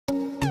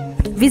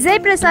విజయ్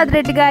ప్రసాద్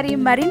రెడ్డి గారి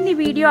మరిన్ని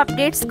video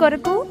updates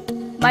కొరకు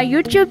మా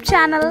యూట్యూబ్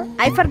ఛానల్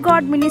ఐఫర్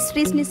గాడ్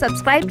మినిస్ట్రీస్ని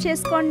సబ్స్క్రైబ్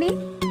చేసుకోండి,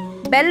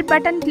 బెల్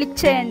బటన్ క్లిక్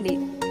చేయండి.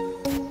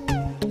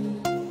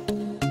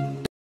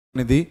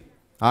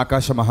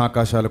 ఆకాశ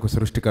మహాకాశాలకు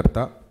సృష్టికర్త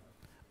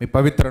మీ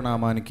పవిత్ర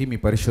నామానికి, మీ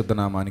పరిశుద్ధ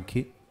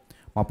నామానికి,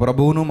 మా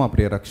ప్రభువును మా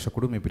ప్రియ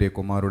రక్షకుడు మీ ప్రియ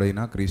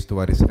కుమారుడైన క్రీస్తు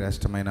వారి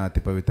శ్రేష్టమైన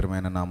అతి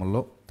పవిత్రమైన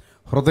నామంలో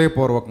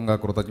హృదయపూర్వకంగా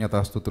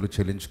కృతజ్ఞతాస్తుతులు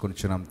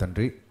చెల్లించుకొనిచున్నాం.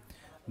 తండ్రి,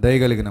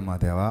 దయగలిగిన మా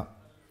దేవ,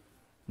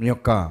 మీ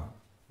యొక్క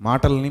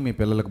మాటల్ని మీ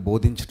పిల్లలకు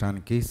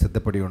బోధించడానికి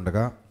సిద్ధపడి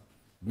ఉండగా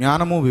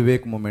జ్ఞానము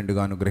వివేకము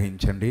మెండుగా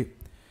అనుగ్రహించండి.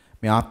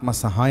 మీ ఆత్మ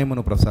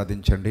సహాయమును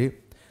ప్రసాదించండి.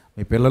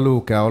 మీ పిల్లలు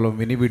కేవలం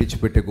విని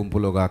విడిచిపెట్టే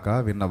గుంపులో గాక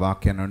విన్న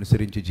వాక్యాన్ని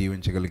అనుసరించి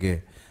జీవించగలిగే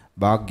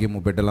భాగ్యము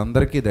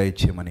బిడ్డలందరికీ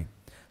దయచేయమని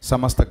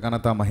సమస్త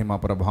ఘనత మహిమ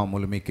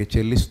ప్రభావములు మీకే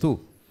చెల్లిస్తూ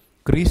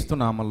క్రీస్తు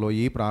నామంలో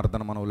ఈ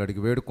ప్రార్థన మనవులు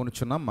అడిగి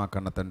వేడుకొనుచున్నాం మా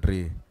కన్న తండ్రి,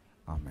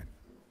 ఆమేన్.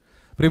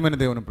 ప్రియమైన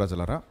దేవుని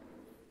ప్రజలరా,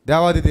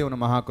 దేవాది దేవుని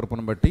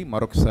మహాకృపను బట్టి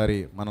మరొకసారి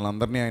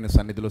మనలందరినీ ఆయన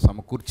సన్నిధిలో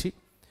సమకూర్చి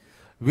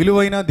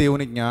విలువైన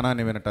దేవుని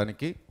జ్ఞానాన్ని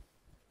వినటానికి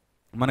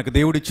మనకు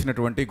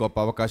దేవుడిచ్చినటువంటి గొప్ప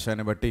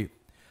అవకాశాన్ని బట్టి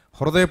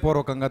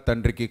హృదయపూర్వకంగా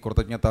తండ్రికి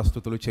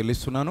కృతజ్ఞతాస్తుతులు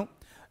చెల్లిస్తున్నాను.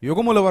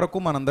 యుగముల వరకు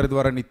మనందరి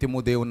ద్వారా నిత్యము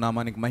దేవుని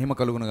నామానికి మహిమ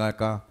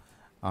కలుగునుగాక,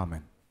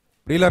 ఆమేన్.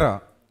 ప్రియులరా,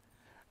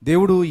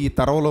 దేవుడు ఈ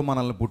తరంలో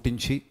మనల్ని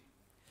పుట్టించి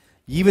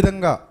ఈ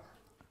విధంగా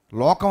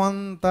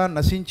లోకమంతా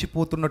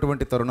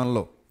నశించిపోతున్నటువంటి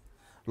తరుణంలో,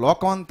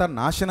 లోకమంతా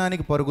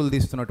నాశనానికి పరుగులు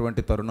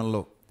తీస్తున్నటువంటి తరుణంలో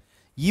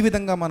ఈ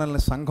విధంగా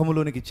మనల్ని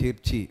సంఘములోనికి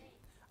చేర్చి,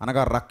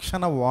 అనగా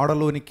రక్షణ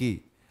ఓడలోనికి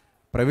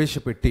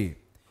ప్రవేశపెట్టి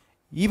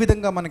ఈ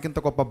విధంగా మనకింత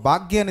గొప్ప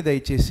భాగ్యాన్ని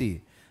దయచేసి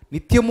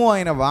నిత్యము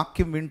ఆయన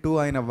వాక్యం వింటూ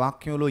ఆయన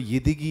వాక్యంలో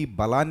ఎదిగి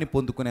బలాన్ని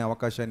పొందుకునే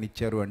అవకాశాన్ని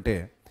ఇచ్చారు అంటే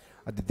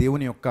అది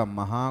దేవుని యొక్క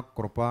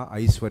మహాకృప,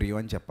 ఐశ్వర్యం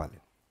అని చెప్పాలి.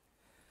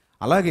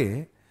 అలాగే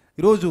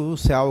ఈరోజు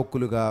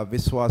సేవకులుగా,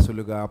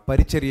 విశ్వాసులుగా,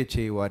 పరిచర్య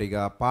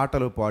చేయువారిగా,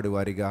 పాటలు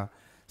పాడువారిగా,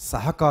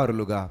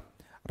 సహకారులుగా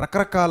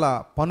రకరకాల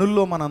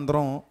పనుల్లో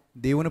మనందరం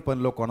దేవుని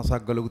పనిలో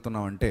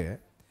కొనసాగలుగుతున్నామంటే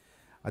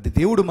అది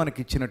దేవుడు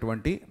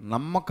మనకిచ్చినటువంటి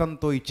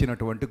నమ్మకంతో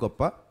ఇచ్చినటువంటి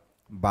గొప్ప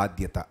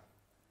బాధ్యత.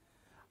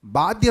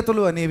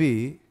 బాధ్యతలు అనేవి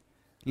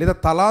లేదా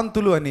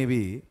తలాంతులు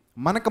అనేవి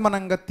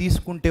మనంగా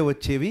తీసుకుంటే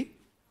వచ్చేవి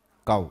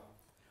కావు.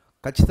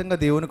 ఖచ్చితంగా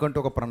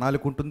దేవునికంటూ ఒక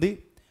ప్రణాళిక ఉంటుంది.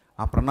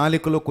 ఆ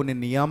ప్రణాళికలో కొన్ని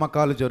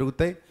నియామకాలు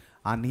జరుగుతాయి.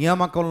 ఆ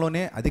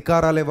నియామకంలోనే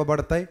అధికారాలు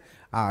ఇవ్వబడతాయి.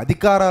 ఆ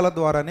అధికారాల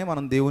ద్వారానే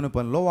మనం దేవుని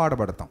పనిలో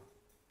వాడబడతాం.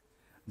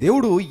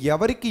 దేవుడు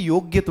ఎవరికి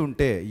యోగ్యత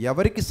ఉంటే,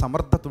 ఎవరికి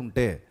సమర్థత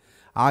ఉంటే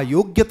ఆ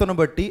యోగ్యతను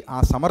బట్టి, ఆ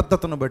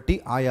సమర్థతను బట్టి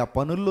ఆయా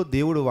పనుల్లో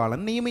దేవుడు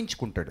వాళ్ళని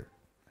నియమించుకుంటాడు.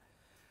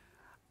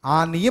 ఆ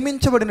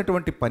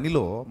నియమించబడినటువంటి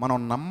పనిలో మనం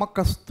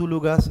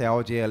నమ్మకస్తులుగా సేవ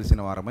చేయాల్సిన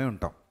వారమై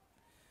ఉంటాం.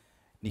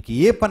 నీకు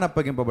ఏ పని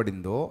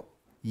అప్పగింపబడిందో,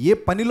 ఏ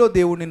పనిలో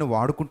దేవుడు నిన్ను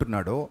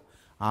వాడుకుంటున్నాడో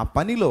ఆ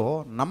పనిలో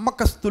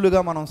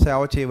నమ్మకస్తులుగా మనం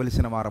సేవ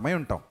చేయవలసిన వారమై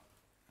ఉంటాం.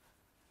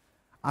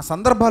 ఆ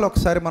సందర్భాలు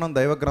ఒకసారి మనం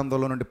దైవ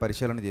గ్రంథంలో నుండి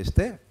పరిశీలన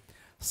చేస్తే,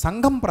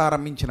 సంఘం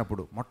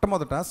ప్రారంభించినప్పుడు,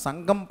 మొట్టమొదట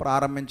సంఘం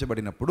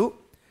ప్రారంభించబడినప్పుడు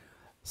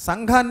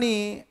సంఘాన్ని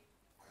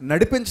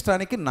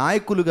నడిపించడానికి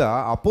నాయకులుగా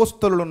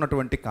అపోస్తలులు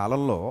ఉన్నటువంటి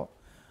కాలంలో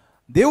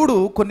దేవుడు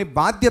కొన్ని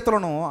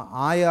బాధ్యతలను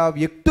ఆయా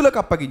వ్యక్తులకు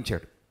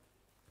అప్పగించాడు.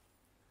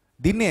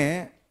 దీన్నే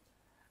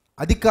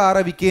అధికార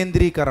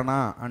వికేంద్రీకరణ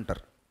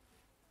అంటారు.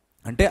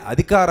 అంటే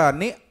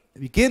అధికారాన్ని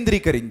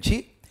వికేంద్రీకరించి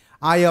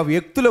ఆయా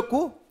వ్యక్తులకు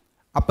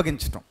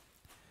అప్పగించటం.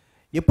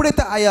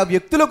 ఎప్పుడైతే ఆయా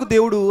వ్యక్తులకు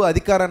దేవుడు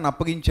అధికారాన్ని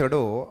అప్పగించాడో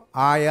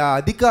ఆయా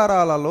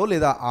అధికారాలలో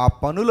లేదా ఆ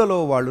పనులలో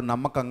వాళ్ళు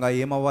నమ్మకంగా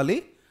ఏమవ్వాలి,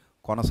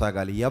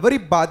 కొనసాగాలి. ఎవరి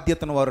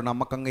బాధ్యతను వారు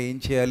నమ్మకంగా ఏం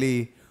చేయాలి,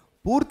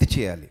 పూర్తి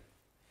చేయాలి.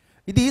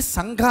 ఇది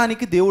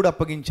సంఘానికి దేవుడు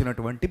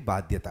అప్పగించినటువంటి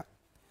బాధ్యత.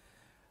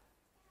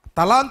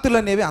 తలాంతులు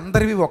అనేవి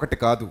అందరివి ఒకటి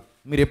కాదు.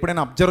 మీరు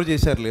ఎప్పుడైనా అబ్జర్వ్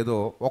చేశారు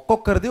లేదో,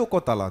 ఒక్కొక్కరిది ఒక్కో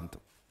తలాంతు.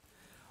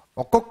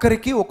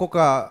 ఒక్కొక్కరికి ఒక్కొక్క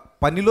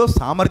పనిలో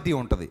సామర్థ్యం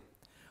ఉంటుంది.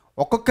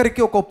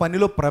 ఒక్కొక్కరికి ఒక్కో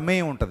పనిలో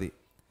ప్రమేయం ఉంటుంది.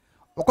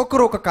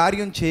 ఒక్కొక్కరు ఒక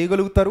కార్యం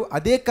చేయగలుగుతారు.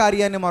 అదే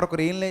కార్యాన్ని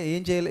మరొకరు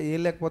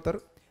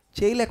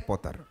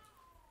చేయలేకపోతారు.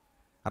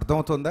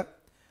 అర్థమవుతుందా?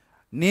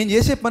 నేను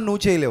చేసే పని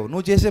నువ్వు చేయలేవు,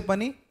 నువ్వు చేసే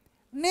పని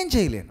నేను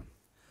చేయలేను.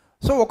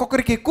 సో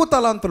ఒక్కొక్కరికి ఎక్కువ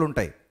తలాంతులు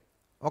ఉంటాయి,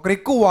 ఒకరు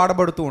ఎక్కువ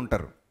వాడబడుతూ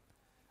ఉంటారు.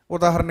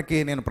 ఉదాహరణకి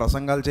నేను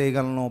ప్రసంగాలు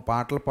చేయగలను,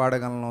 పాటలు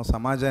పాడగలను,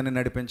 సమాజాన్ని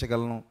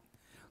నడిపించగలను,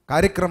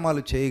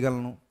 కార్యక్రమాలు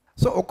చేయగలను.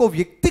 సో ఒక్కో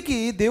వ్యక్తికి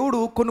దేవుడు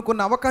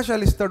కొన్ని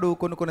అవకాశాలు ఇస్తాడు,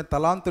 కొన్ని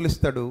తలాంతులు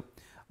ఇస్తాడు,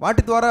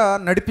 వాటి ద్వారా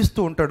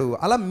నడిపిస్తూ ఉంటాడు.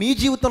 అలా మీ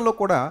జీవితంలో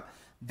కూడా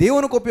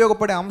దేవునికి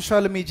ఉపయోగపడే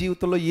అంశాలు మీ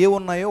జీవితంలో ఏ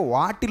ఉన్నాయో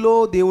వాటిలో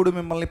దేవుడు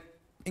మిమ్మల్ని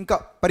ఇంకా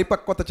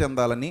పరిపక్వత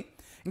చెందాలని,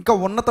 ఇంకా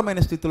ఉన్నతమైన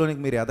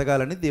స్థితిలోనికి మీరు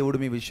ఎదగాలని దేవుడు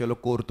మీ విషయంలో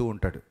కోరుతూ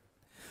ఉంటాడు.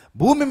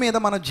 భూమి మీద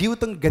మన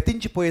జీవితం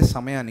గతించిపోయే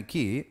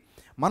సమయానికి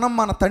మనం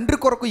మన తండ్రి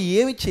కొరకు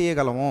ఏమి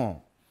చేయగలమో,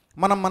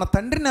 మనం మన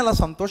తండ్రిని ఎలా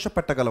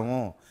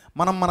సంతోషపెట్టగలమో,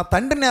 మనం మన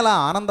తండ్రిని ఎలా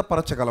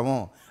ఆనందపరచగలమో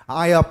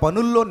ఆయా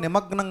పనుల్లో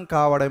నిమగ్నం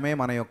కావడమే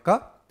మన యొక్క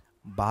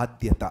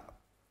బాధ్యత.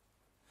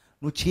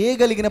 నువ్వు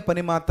చేయగలిగిన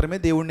పని మాత్రమే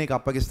దేవుడు నీకు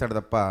అప్పగిస్తాడు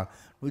తప్ప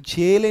నువ్వు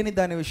చేయలేని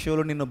దాని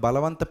విషయంలో నిన్ను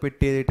బలవంత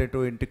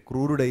పెట్టేటటువంటి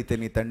క్రూరుడైతే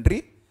నీ తండ్రి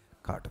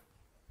కాడు.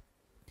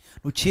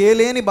 నువ్వు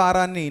చేయలేని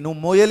భారాన్ని, నువ్వు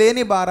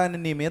మోయలేని భారాన్ని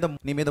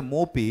నీ మీద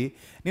మోపి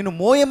నిన్ను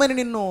మోయమని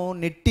నిన్ను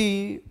నెట్టి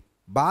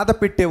బాధ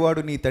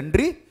పెట్టేవాడు నీ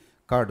తండ్రి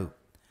కాడు.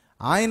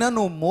 ఆయన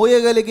నువ్వు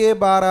మోయగలిగే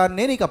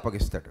భారాన్నే నీకు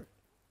అప్పగిస్తాడు.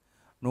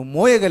 నువ్వు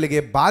మోయగలిగే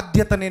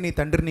బాధ్యతనే నీ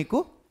తండ్రి నీకు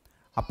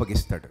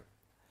అప్పగిస్తాడు.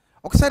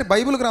 ఒకసారి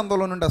బైబిల్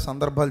గ్రంథంలో నుండి ఆ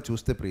సందర్భాలు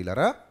చూస్తే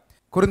ప్రియులరా,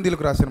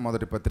 కొరింథీయులకు రాసిన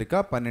మొదటి పత్రిక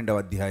 12వ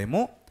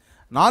అధ్యాయము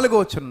 4వ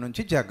వచనం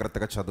నుంచి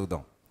జాగ్రత్తగా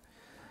చదువుదాం.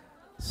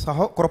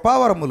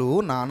 కృపావరములు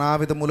నానా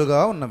విధములుగా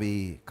ఉన్నవి,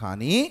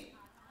 కానీ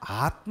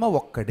ఆత్మ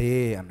ఒక్కడే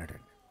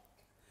అన్నాడండి.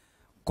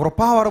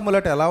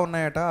 కృపావరములట ఎలా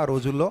ఉన్నాయట ఆ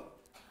రోజుల్లో?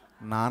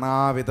 నానా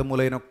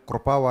విధములైన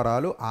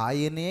కృపావరాలు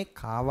ఆయనే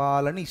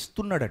కావాలని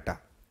ఇస్తున్నాడట.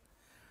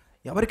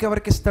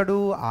 ఎవరికెవరికి ఇస్తాడు?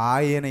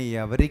 ఆయన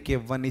ఎవరికి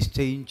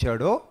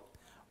నిశ్చయించాడో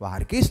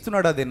వారికి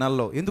ఇస్తున్నాడు ఆ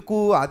దినాల్లో. ఎందుకు?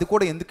 అది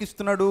కూడా ఎందుకు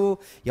ఇస్తున్నాడు?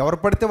 ఎవరు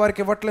పడితే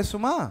వారికి ఇవ్వట్లేదు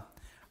సుమా.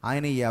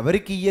 ఆయన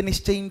ఎవరికి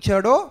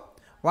నిశ్చయించాడో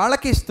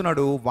వాళ్ళకి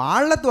ఇస్తున్నాడు.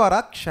 వాళ్ళ ద్వారా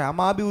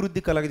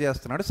క్షేమాభివృద్ధి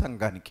కలగజేస్తున్నాడు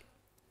సంఘానికి.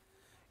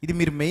 ఇది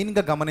మీరు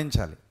మెయిన్గా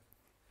గమనించాలి.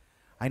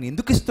 ఆయన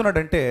ఎందుకు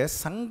ఇస్తున్నాడంటే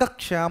సంఘ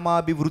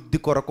క్షేమాభివృద్ధి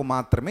కొరకు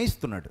మాత్రమే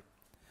ఇస్తున్నాడు.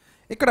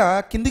 ఇక్కడ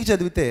కిందికి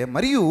చదివితే,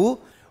 మరియు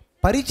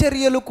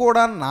పరిచర్యలు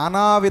కూడా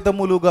నానా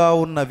విధములుగా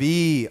ఉన్నవి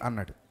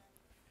అన్నాడు.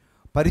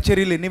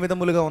 పరిచర్యలు ఎన్ని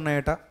విధములుగా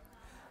ఉన్నాయట?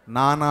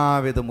 నానా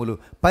విధములు.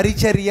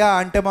 పరిచర్య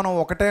అంటే మనం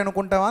ఒకటే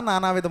అనుకుంటామా,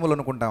 నానా విధములు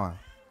అనుకుంటామా?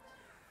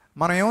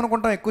 మనం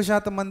ఏమనుకుంటాం? ఎక్కువ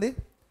శాతం మంది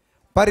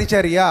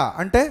పరిచర్య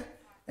అంటే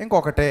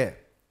ఇంకొకటే.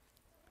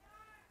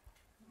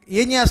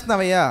 ఏం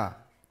చేస్తున్నావయ్యా?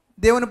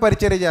 దేవుని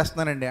పరిచర్య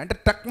చేస్తున్నానండి అంటే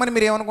టక్మని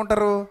మీరు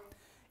ఏమనుకుంటారు?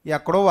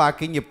 ఎక్కడో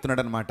వాకింగ్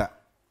చెప్తున్నాడు అనమాట.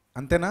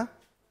 అంతేనా?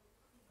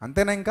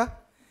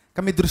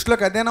 ఇంకా మీ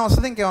దృష్టిలోకి అదేనా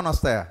వస్తుంది? ఇంకేమైనా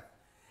వస్తాయా?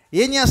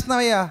 ఏం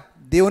చేస్తున్నావయ్యా?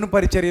 దేవుని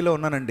పరిచర్యలో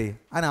ఉన్నానండి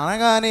అని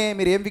అనగానే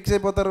మీరు ఏం ఫిక్స్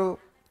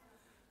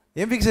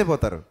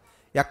అయిపోతారు?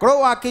 ఎక్కడో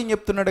వాక్యం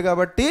చెప్తున్నాడు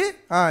కాబట్టి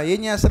ఏం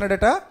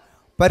చేస్తున్నాడట?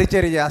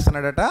 పరిచర్య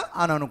చేస్తున్నాడట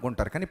అని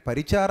అనుకుంటారు. కానీ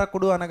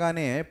పరిచారకుడు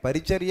అనగానే,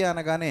 పరిచర్య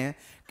అనగానే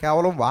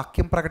కేవలం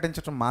వాక్యం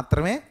ప్రకటించడం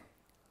మాత్రమే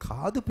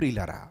కాదు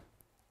ప్రియులారా.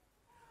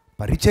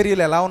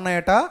 పరిచర్యలు ఎలా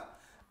ఉన్నాయట?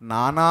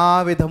 నానా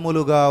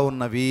విధములుగా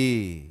ఉన్నవి.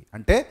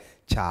 అంటే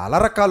చాలా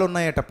రకాలు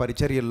ఉన్నాయట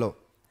పరిచర్యల్లో.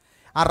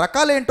 ఆ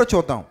రకాలేంటో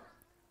చూద్దాం.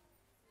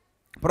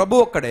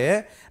 ప్రభు ఒక్కడే.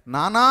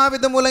 నానా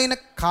విధములైన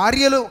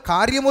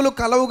కార్యములు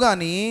కలవు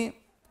కానీ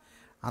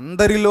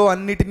అందరిలో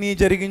అన్నిటినీ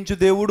జరిగించు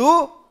దేవుడు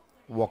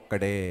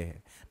ఒక్కడే.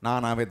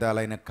 నానా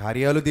విధాలైన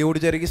కార్యాలు దేవుడు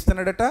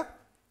జరిగిస్తున్నాడట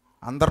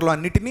అందరిలో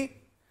అన్నిటినీ.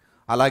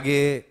 అలాగే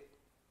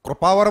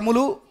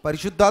కృపావరములు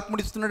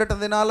పరిశుద్ధాత్ముడు ఇస్తున్నాడట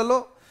దినాలలో.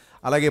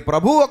 అలాగే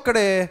ప్రభు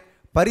ఒక్కడే.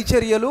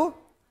 పరిచర్యలు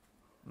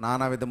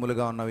నానా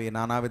విధములుగా ఉన్నవి,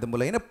 నానా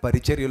విధములైన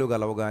పరిచర్యలు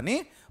గలవు కానీ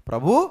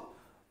ప్రభు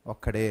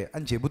ఒక్కడే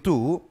అని చెబుతూ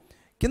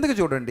కిందకి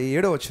చూడండి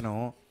 7వ వచనం.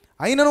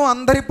 అయినను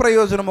అందరి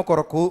ప్రయోజనము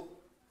కొరకు.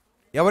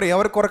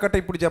 ఎవరి కొరకట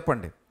ఇప్పుడు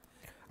చెప్పండి?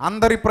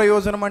 అందరి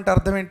ప్రయోజనం అంటే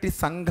అర్థం ఏంటి?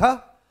 సంఘ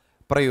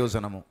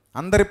ప్రయోజనము.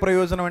 అందరి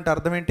ప్రయోజనం అంటే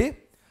అర్థం ఏంటి?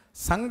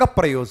 సంఘ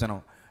ప్రయోజనం.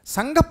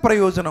 సంఘ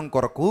ప్రయోజనం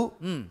కొరకు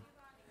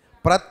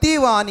ప్రతి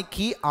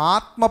వానికి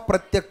ఆత్మ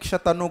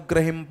ప్రత్యక్షత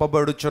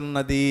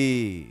అనుగ్రహింపబడుచున్నది.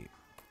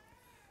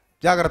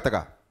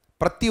 జాగ్రత్తగా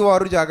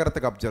ప్రతివారు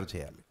జాగ్రత్తగా అబ్జర్వ్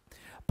చేయాలి.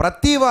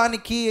 ప్రతి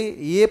వానికి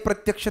ఏ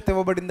ప్రత్యక్షత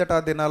ఇవ్వబడిందట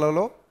ఆ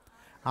దినాలలో?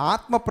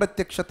 ఆత్మ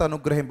ప్రత్యక్షత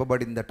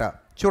అనుగ్రహింపబడిందట.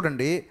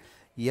 చూడండి,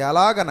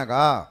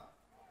 ఎలాగనగా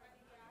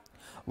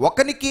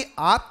ఒకనికి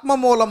ఆత్మ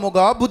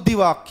మూలముగా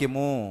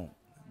బుద్ధివాక్యము.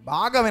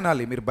 బాగా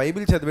వినాలి మీరు.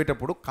 బైబిల్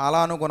చదివేటప్పుడు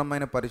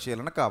కాలానుగుణమైన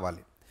పరిశీలన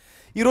కావాలి.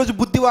 ఈరోజు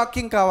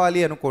బుద్ధివాక్యం కావాలి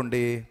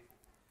అనుకోండి,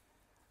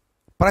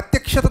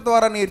 ప్రత్యక్షత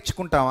ద్వారా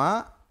నేర్చుకుంటావా?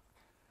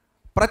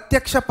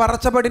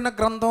 ప్రత్యక్షపరచబడిన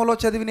గ్రంథంలో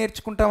చదివి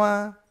నేర్చుకుంటావా?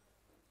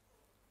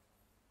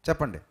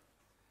 చెప్పండి.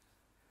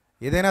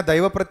 ఏదైనా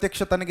దైవ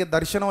ప్రత్యక్షతనికి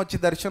దర్శనం వచ్చి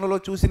దర్శనంలో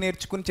చూసి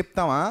నేర్చుకుని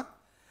చెప్తావా?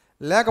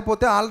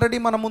 లేకపోతే ఆల్రెడీ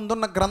మన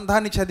ముందున్న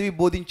గ్రంథాన్ని చదివి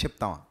బోధించి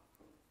చెప్తావా?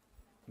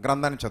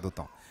 గ్రంథాన్ని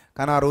చదువుతాం.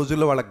 కానీ ఆ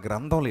రోజుల్లో వాళ్ళ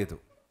గ్రంథం లేదు.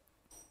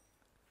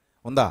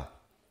 ఉందా?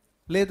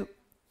 లేదు.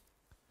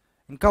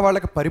 ఇంకా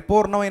వాళ్ళకి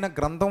పరిపూర్ణమైన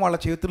గ్రంథం వాళ్ళ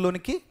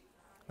చేతుల్లోనికి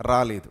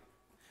రాలేదు.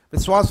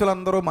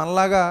 విశ్వాసులందరూ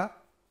మనలాగా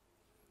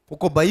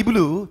ఒక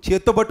బైబిలు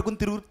చేత్తో పట్టుకుని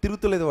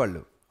తిరుగుతలేదు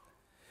వాళ్ళు.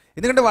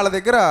 ఎందుకంటే వాళ్ళ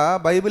దగ్గర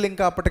బైబిల్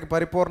ఇంకా అప్పటికి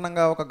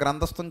పరిపూర్ణంగా ఒక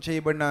గ్రంథస్థం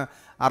చేయబడిన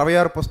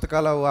 66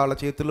 పుస్తకాలు వాళ్ళ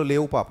చేతుల్లో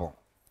లేవు పాపం.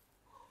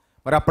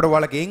 మరి అప్పుడు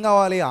వాళ్ళకి ఏం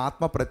కావాలి?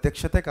 ఆత్మ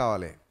ప్రత్యక్షతే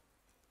కావాలి.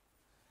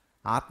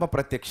 ఆత్మ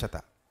ప్రత్యక్షత.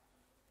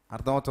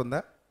 అర్థమవుతుందా?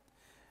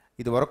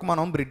 ఇదివరకు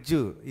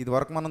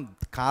మనం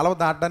కాలువ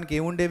దాటడానికి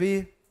ఏముండేవి?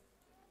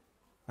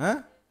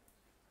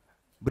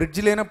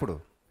 బ్రిడ్జ్ లేనప్పుడు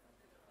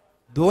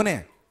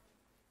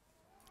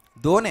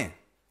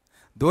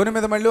దోణి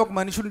మీద మళ్ళీ ఒక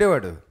మనిషి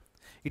ఉండేవాడు.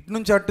 ఇటు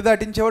నుంచి అటు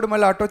దాటించేవాడు,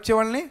 మళ్ళీ అటు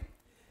వచ్చేవాళ్ళని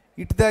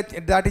ఇటు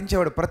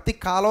దాటించేవాడు. ప్రతి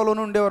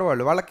కాలువలోనూ ఉండేవారు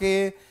వాళ్ళు. వాళ్ళకి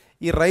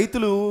ఈ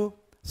రైతులు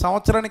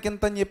సంవత్సరానికి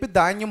ఇంత అని చెప్పి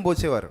ధాన్యం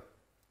పోసేవారు.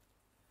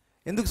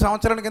 ఎందుకు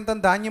సంవత్సరానికి ఇంత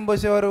ధాన్యం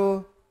పోసేవారు?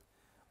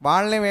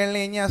 వీళ్ళని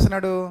ఏం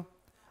చేస్తున్నాడు?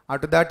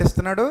 అటు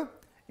దాటిస్తున్నాడు,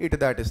 ఇటు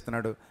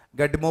దాటిస్తున్నాడు.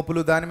 గడ్డి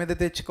మోపులు దాని మీద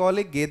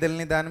తెచ్చుకోవాలి,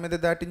 గేదెల్ని దాని మీద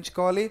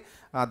దాటించుకోవాలి,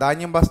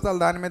 ధాన్యం బస్తాలు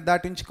దాని మీద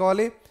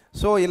దాటించుకోవాలి,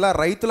 సో ఇలా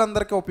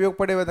రైతులందరికీ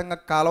ఉపయోగపడే విధంగా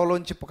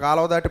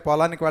కాలువ దాటి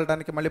పొలానికి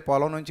వెళ్ళడానికి, మళ్ళీ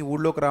పొలం నుంచి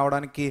ఊళ్ళోకి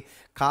రావడానికి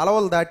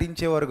కాలువలు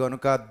దాటించేవారు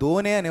కనుక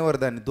దోణి అనేవారు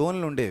దాన్ని.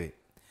 దోణులు ఉండేవి.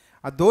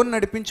 ఆ దోణి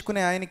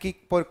నడిపించుకునే ఆయనకి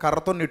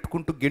కర్రతో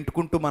నెట్టుకుంటూ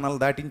గెంటుకుంటూ మనల్ని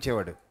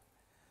దాటించేవాడు.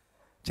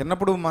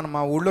 చిన్నప్పుడు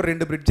మా ఊళ్ళో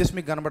 2 బ్రిడ్జెస్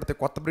మీకు కనబడతాయి.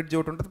 కొత్త బ్రిడ్జ్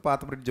ఒకటి ఉంటుంది,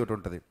 పాత బ్రిడ్జ్ ఒకటి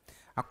ఉంటుంది.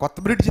 ఆ కొత్త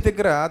బ్రిడ్జ్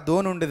దగ్గర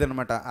దోణి ఉండేది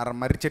అనమాట, ఆ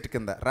మర్రి చెట్టు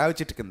కింద, రావి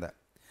చెట్టు కింద.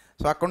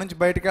 సో అక్కడ నుంచి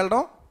బయటకు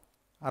వెళ్ళడం,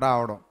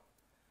 రావడం.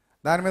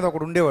 దాని మీద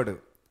ఒకడు ఉండేవాడు,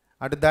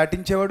 అటు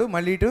దాటించేవాడు,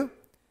 మళ్ళీ ఇటు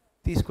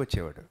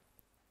తీసుకొచ్చేవాడు.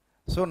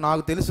 సో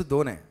నాకు తెలుసు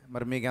దోణె,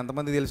 మరి మీకు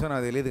ఎంతమంది తెలుసో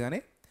నాకు తెలియదు. కానీ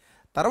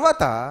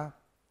తర్వాత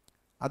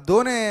ఆ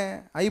దోణె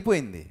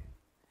అయిపోయింది.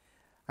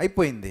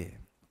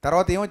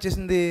 తర్వాత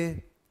ఏమొచ్చేసింది,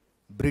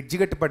 బ్రిడ్జి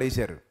కట్టి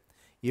పడేశారు.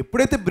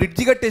 ఎప్పుడైతే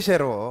బ్రిడ్జి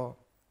కట్టేశారో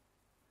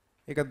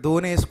ఇక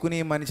దోణి వేసుకుని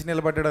మనిషి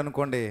నిలబడ్డాడు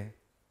అనుకోండి,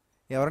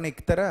 ఎవరైనా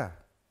ఎక్కుతారా?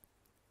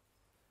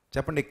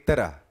 చెప్పండి,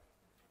 ఎక్కుతారా?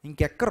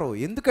 ఇంకెక్కరు.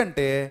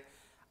 ఎందుకంటే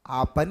ఆ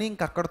పని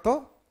ఇంకక్కడితో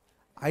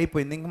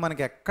అయిపోయింది. ఇంక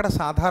మనకి ఎక్కడ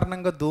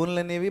సాధారణంగా దోణులు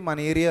అనేవి మన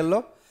ఏరియాల్లో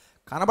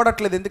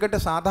కనబడట్లేదు. ఎందుకంటే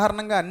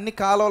సాధారణంగా అన్ని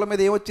కాలువల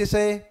మీద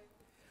ఏమొచ్చేసాయి,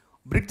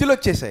 బ్రిడ్జిలు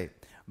వచ్చేసాయి.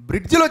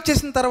 బ్రిడ్జిలు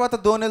వచ్చేసిన తర్వాత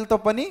దోణులతో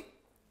పని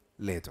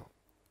లేదు.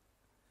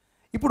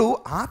 ఇప్పుడు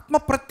ఆత్మ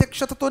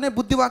ప్రత్యక్షతతోనే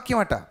బుద్ధివాక్యం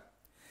అట.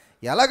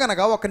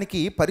 ఎలాగనగా ఒకనికి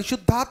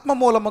పరిశుద్ధాత్మ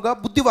మూలముగా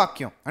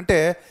బుద్ధివాక్యం అంటే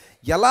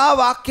ఎలా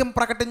వాక్యం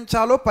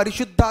ప్రకటించాలో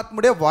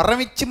పరిశుద్ధాత్ముడే వరం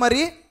ఇచ్చి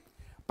మరీ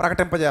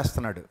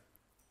ప్రకటింపజేస్తున్నాడు.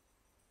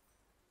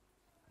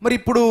 మరి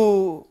ఇప్పుడు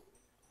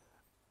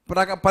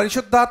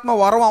పరిశుద్ధాత్మ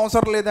వరం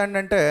అవసరం లేదండి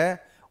అంటే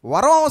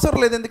వరం అవసరం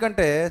లేదు.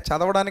 ఎందుకంటే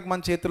చదవడానికి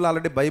మన చేతుల్లో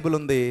ఆల్రెడీ బైబిల్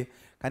ఉంది.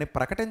 కానీ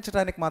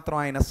ప్రకటించడానికి మాత్రం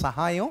ఆయన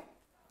సహాయం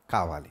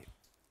కావాలి.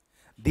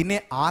 దీన్నే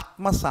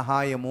ఆత్మ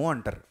సహాయము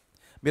అంటారు.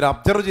 మీరు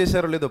అబ్జర్వ్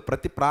చేశారో లేదో,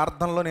 ప్రతి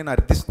ప్రార్థనలో నేను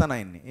అర్థిస్తాను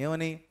ఆయన్ని.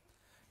 ఏమని?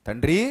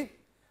 తండ్రి,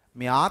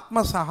 మీ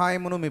ఆత్మ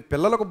సహాయమును మీ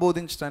పిల్లలకు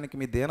బోధించడానికి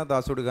మీ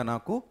దీనదాసుడిగా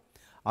నాకు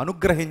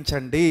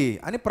అనుగ్రహించండి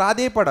అని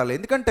ప్రాధేయపడాలి.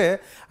 ఎందుకంటే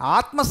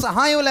ఆత్మ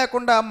సహాయం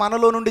లేకుండా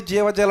మనలో నుండి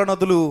జీవజల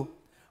నదులు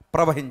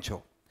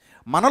ప్రవహించవు.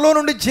 మనలో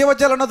నుండి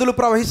జీవజల నదులు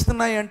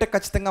ప్రవహిస్తున్నాయి అంటే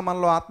ఖచ్చితంగా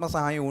మనలో ఆత్మ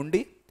సహాయం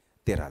ఉండి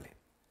తీరాలి.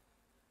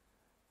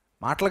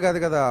 మాటలు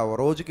కాదు కదా,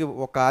 రోజుకి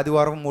ఒక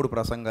ఆదివారం 3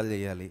 ప్రసంగాలు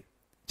చేయాలి.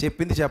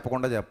 చెప్పింది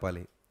చెప్పకుండా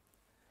చెప్పాలి.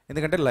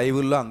 ఎందుకంటే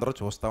లైవ్ల్లో అందరూ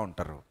చూస్తూ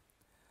ఉంటారు.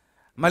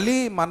 మళ్ళీ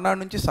మర్నాడు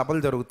నుంచి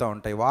సభలు జరుగుతూ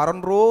ఉంటాయి. వారం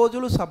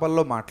రోజులు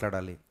సభల్లో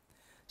మాట్లాడాలి.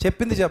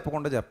 చెప్పింది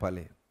చెప్పకుండా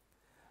చెప్పాలి.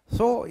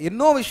 సో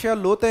ఎన్నో విషయాలు,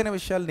 లోతైన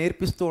విషయాలు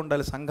నేర్పిస్తూ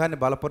ఉండాలి, సంఘాన్ని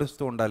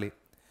బలపరుస్తూ ఉండాలి.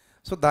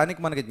 సో దానికి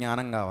మనకి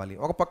జ్ఞానం కావాలి.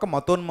 ఒక పక్క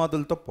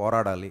మతోన్మాదులతో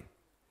పోరాడాలి.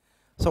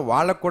 సో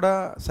వాళ్ళకు కూడా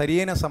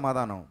సరియైన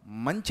సమాధానం,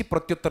 మంచి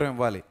ప్రత్యుత్తరం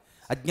ఇవ్వాలి.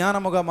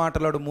 అజ్ఞానముగా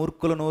మాట్లాడు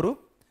మూర్ఖుల నోరు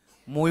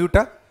మూయుట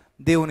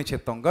దేవుని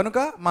చిత్తం కనుక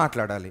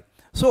మాట్లాడాలి.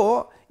 సో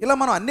ఇలా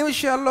మనం అన్ని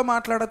విషయాల్లో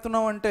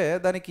మాట్లాడుతున్నాం అంటే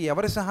దానికి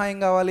ఎవరి సహాయం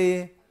కావాలి?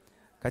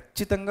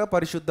 ఖచ్చితంగా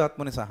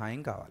పరిశుద్ధాత్మని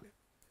సహాయం కావాలి.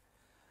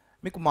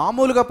 మీకు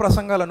మామూలుగా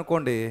ప్రసంగాలు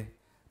అనుకోండి,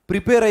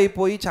 ప్రిపేర్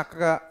అయిపోయి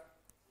చక్కగా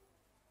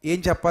ఏం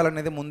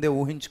చెప్పాలనేది ముందే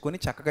ఊహించుకొని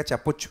చక్కగా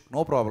చెప్పొచ్చు,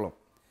 నో ప్రాబ్లం.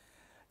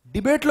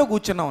 డిబేట్లో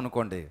కూర్చున్నాం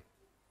అనుకోండి,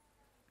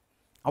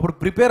 అప్పుడు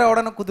ప్రిపేర్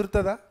అవ్వడానికి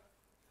కుదురుతుందా?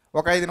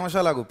 ఒక 5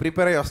 నిమిషాలు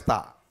ప్రిపేర్ అయ్యి వస్తా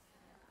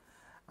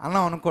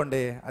అన్నాం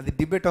అనుకోండి, అది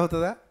డిబేట్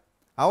అవుతుందా?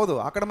 అవదు.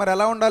 అక్కడ మరి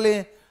ఎలా ఉండాలి?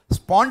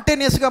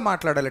 స్పాంటేనియస్గా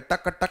మాట్లాడాలి.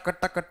 టక్ టక్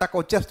టక్ టక్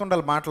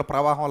వచ్చేస్తుండాలి మాటల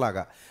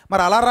ప్రవాహంలాగా.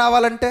 మరి అలా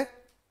రావాలంటే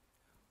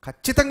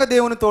ఖచ్చితంగా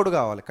దేవుని తోడు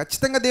కావాలి,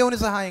 ఖచ్చితంగా దేవుని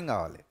సహాయం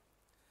కావాలి.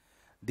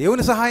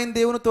 దేవుని సహాయం,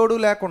 దేవుని తోడు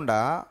లేకుండా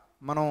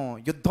మనం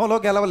యుద్ధంలో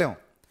గెలవలేం.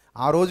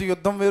 ఆ రోజు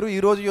యుద్ధం వేరు,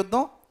 ఈరోజు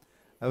యుద్ధం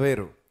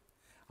వేరు.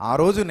 ఆ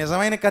రోజు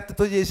నిజమైన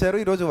కత్తితో చేశారు,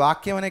 ఈరోజు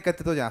వాక్యం అనే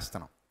కత్తితో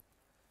చేస్తున్నాం.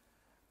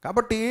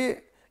 కాబట్టి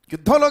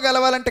యుద్ధంలో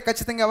గెలవాలంటే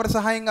ఖచ్చితంగా ఎవరి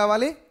సహాయం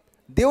కావాలి?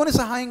 దేవుని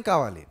సహాయం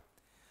కావాలి.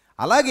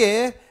 అలాగే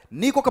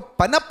నీకు ఒక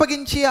పని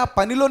అప్పగించి ఆ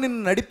పనిలో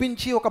నిన్ను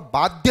నడిపించి ఒక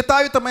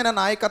బాధ్యతాయుతమైన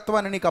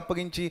నాయకత్వాన్ని నీకు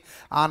అప్పగించి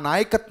ఆ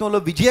నాయకత్వంలో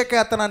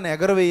విజయకేతనాన్ని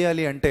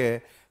ఎగరవేయాలి అంటే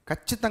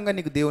ఖచ్చితంగా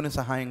నీకు దేవుని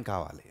సహాయం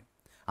కావాలి.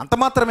 అంత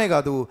మాత్రమే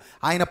కాదు,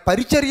 ఆయన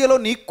పరిచర్యలో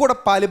నీకు కూడా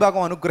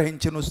పాలిభాగం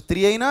అనుగ్రహించి, నువ్వు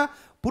స్త్రీ అయినా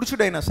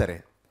పురుషుడైనా సరే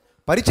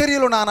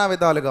పరిచర్యలు నానా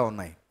విధాలుగా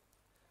ఉన్నాయి,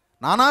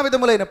 నానా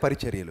విధములైన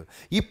పరిచర్యలు.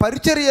 ఈ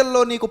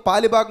పరిచర్యల్లో నీకు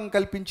పాలిభాగం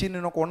కల్పించి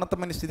నేను ఒక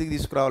ఉన్నతమైన స్థితికి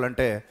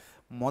తీసుకురావాలంటే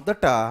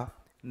మొదట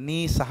నీ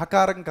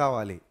సహకారం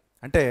కావాలి.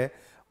 అంటే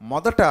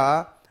మొదట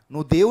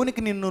నువ్వు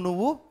దేవునికి నిన్ను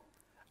నువ్వు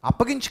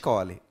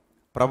అప్పగించుకోవాలి.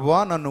 ప్రభువా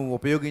నన్ను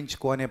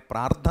ఉపయోగించుకో అనే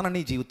ప్రార్థన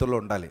నీ జీవితంలో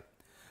ఉండాలి.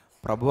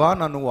 ప్రభువా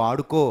నన్ను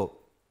వాడుకో,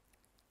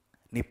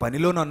 నీ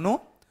పనిలో నన్ను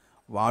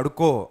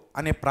వాడుకో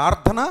అనే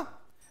ప్రార్థన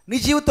నీ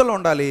జీవితంలో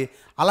ఉండాలి.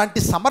 అలాంటి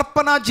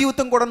సమర్పణ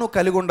జీవితం కూడా నువ్వు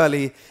కలిగి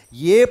ఉండాలి.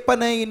 ఏ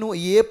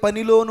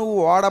పనిలో నువ్వు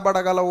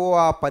వాడబడగలవో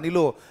ఆ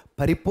పనిలో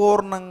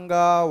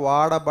పరిపూర్ణంగా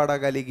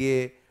వాడబడగలిగే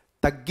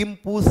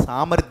తగ్గింపు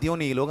సామర్థ్యం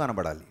నీలో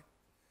కనబడాలి.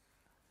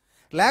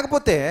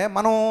 లేకపోతే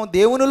మనం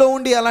దేవునిలో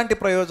ఉండి అలాంటి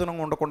ప్రయోజనం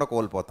ఉండకుండా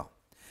కోల్పోతాం.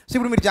 సో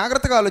ఇప్పుడు మీరు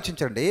జాగ్రత్తగా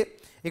ఆలోచించండి.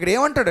 ఇక్కడ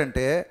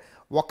ఏమంటాడంటే,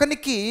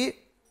 ఒకనికి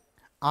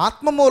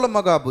ఆత్మ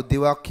మూలముగా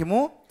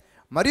బుద్ధివాక్యము,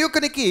 మరి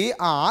ఒకనికి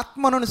ఆ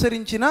ఆత్మను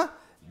అనుసరించిన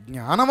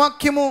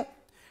జ్ఞానవాక్యము,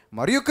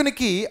 మరి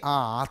ఒకనికి ఆ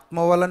ఆత్మ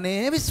వలనే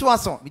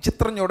విశ్వాసం.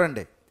 విచిత్రం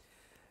చూడండి,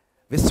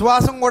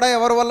 విశ్వాసం కూడా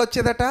ఎవరి వల్ల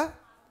వచ్చేదట?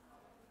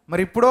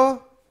 మరి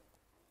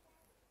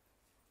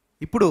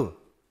ఇప్పుడు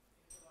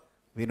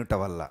వినుట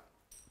వల్ల.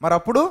 మరి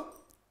అప్పుడు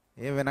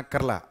ఏం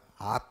వినక్కర్లా,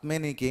 ఆత్మే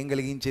నీకేం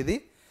కలిగించేది?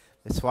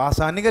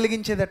 విశ్వాసాన్ని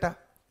కలిగించేదట.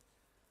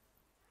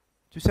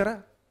 చూసారా?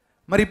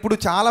 మరి ఇప్పుడు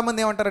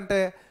చాలామంది ఏమంటారంటే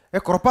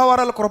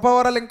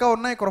కృపావరాలు ఇంకా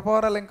ఉన్నాయి.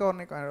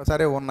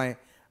 సరే ఉన్నాయి,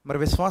 మరి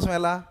విశ్వాసం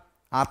ఎలా?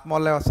 ఆత్మ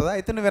వల్లే వస్తుందా?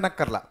 అయితే నువ్వు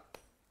వినక్కర్లా.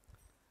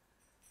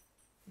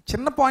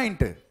 చిన్న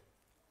పాయింట్.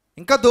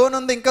 ఇంకా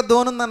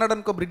దోనుంది అన్నాడు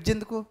అనుకో, బ్రిడ్జ్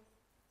ఎందుకు?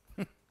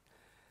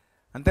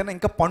 అంతేనా?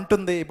 ఇంకా పంట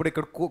ఉంది. ఇప్పుడు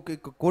ఇక్కడ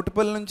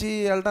కోటిపల్లి నుంచి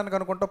వెళ్ళడానికి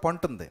అనుకుంటా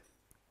పంట ఉంది.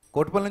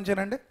 కోటిపల్లి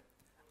నుంచేనండి,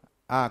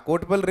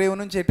 కోటిపల్లి రేవు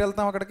నుంచి ఎటు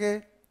వెళ్తాం? అక్కడికి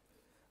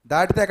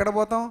దాటితే ఎక్కడ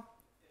పోతాం?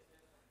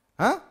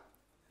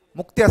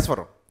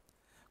 ముక్తేశ్వరం.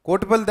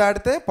 కోటిపల్లి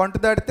దాటితే, పంట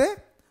దాటితే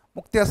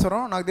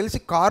ముక్తేశ్వరం. నాకు తెలిసి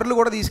కార్లు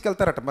కూడా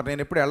తీసుకెళ్తారట. మరి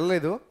నేను ఎప్పుడు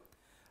వెళ్ళలేదు.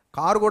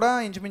 కారు కూడా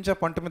ఇంచుమించు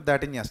పంట మీద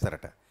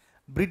దాటించేస్తారట.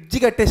 బ్రిడ్జి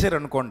కట్టేశారు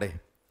అనుకోండి,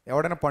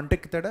 ఎవడైనా పంట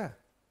ఎక్కుతాడా?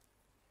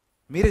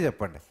 మీరే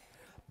చెప్పండి.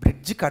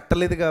 బ్రిడ్జి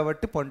కట్టలేదు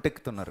కాబట్టి పంట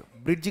ఎక్కుతున్నారు.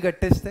 బ్రిడ్జి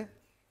కట్టేస్తే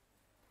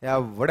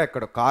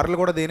ఎవడెక్కడో. కార్లు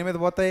కూడా దేని మీద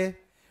పోతాయి?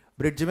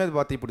 బ్రిడ్జి మీద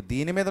పోతాయి. ఇప్పుడు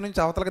దీని మీద నుంచి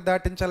అవతలకి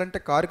దాటించాలంటే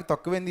కారుకి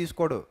తక్కువేం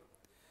తీసుకోడు,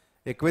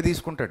 ఎక్కువే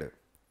తీసుకుంటాడు.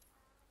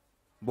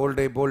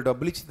 బోల్డ్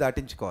డబ్బులు ఇచ్చి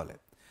దాటించుకోవాలి.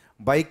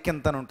 బైక్కి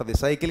ఎంత అని ఉంటుంది,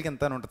 సైకిల్కి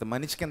ఎంత అని ఉంటుంది,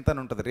 మనిషికి ఎంత అని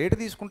ఉంటుంది, రేటు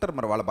తీసుకుంటారు.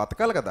 మరి వాళ్ళు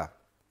బతకాలి కదా.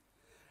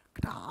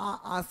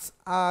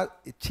 ఆ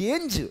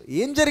చేంజ్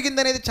ఏం జరిగింది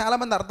అనేది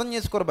చాలామంది అర్థం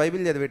చేసుకోరు.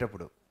 బైబిల్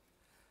చదివేటప్పుడు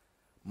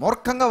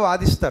మూర్ఖంగా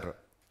వాదిస్తారు.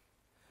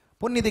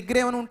 పోనీ నీ దగ్గర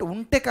ఏమైనా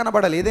ఉంటే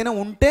కనబడాలి. ఏదైనా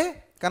ఉంటే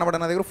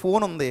కనబడాలి. నా దగ్గర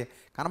ఫోన్ ఉంది,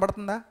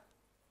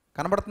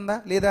 కనబడుతుందా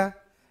లేదా?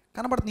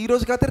 కనబడుతుంది.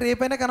 ఈరోజు కాకపోతే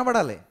రేపైనా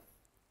కనబడాలి.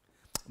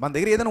 మన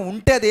దగ్గర ఏదైనా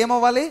ఉంటే అది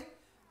ఏమవ్వాలి?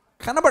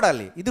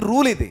 కనబడాలి. ఇది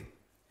రూల్. ఇది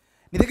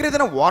నీ దగ్గర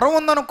ఏదైనా వరం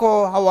ఉందనుకో,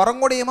 ఆ వరం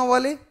కూడా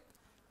ఏమవ్వాలి?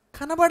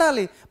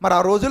 కనబడాలి. మరి ఆ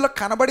రోజుల్లో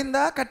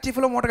కనబడిందా?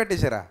 కర్చీఫ్లో మూట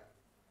కట్టేశారా?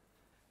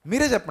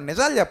 మీరే చెప్పండి,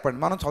 నిజాలు చెప్పండి.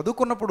 మనం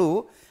చదువుకున్నప్పుడు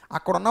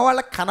అక్కడ ఉన్న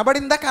వాళ్ళకి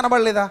కనబడిందా,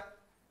 కనబడలేదా?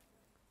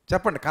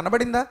 చెప్పండి.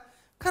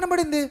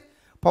 కనబడింది.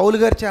 పౌలు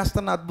గారు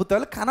చేస్తున్న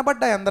అద్భుతాలు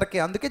కనబడ్డాయి అందరికీ.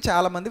 అందుకే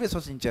చాలామంది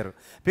విశ్వసించారు.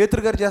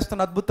 పేతురు గారు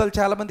చేస్తున్న అద్భుతాలు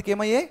చాలామందికి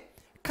ఏమయ్యాయి?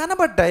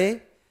 కనబడ్డాయి.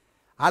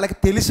 వాళ్ళకి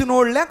తెలిసిన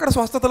వాళ్ళే అక్కడ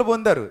స్వస్థతలు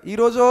పొందారు.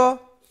 ఈరోజు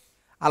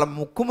వాళ్ళ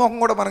ముఖం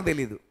కూడా మనకు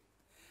తెలియదు.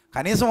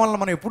 కనీసం వాళ్ళని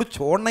మనం ఎప్పుడు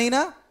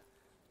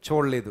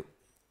చూడలేదు.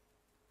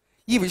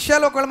 ఈ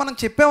విషయాలు ఒకవేళ మనం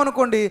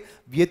చెప్పామనుకోండి,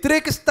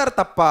 వ్యతిరేకిస్తారు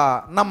తప్ప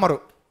నమ్మరు.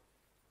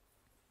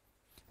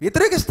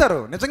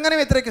 నిజంగానే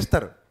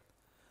వ్యతిరేకిస్తారు.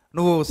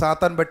 నువ్వు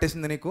సాతాను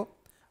పట్టేసింది, నీకు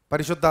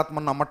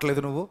పరిశుద్ధాత్మను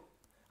నమ్మట్లేదు, నువ్వు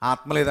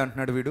ఆత్మ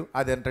లేదంటున్నాడు వీడు,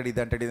 అది అంటాడు, ఇది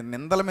అంటాడు, ఇది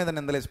నిందల మీద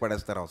నిందలేసి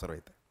పడేస్తారు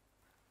అవసరమైతే.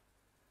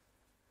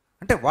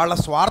 అంటే వాళ్ళ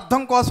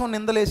స్వార్థం కోసం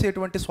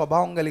నిందలేసేటువంటి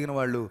స్వభావం కలిగిన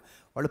వాళ్ళు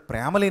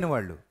ప్రేమ లేని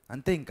వాళ్ళు.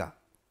 అంతే. ఇంకా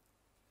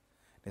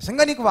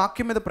నిజంగా నీకు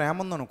వాక్యం మీద ప్రేమ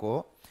ఉందనుకో,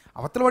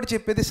 అవతల వాడు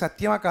చెప్పేది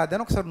సత్యమా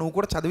కాదని ఒకసారి నువ్వు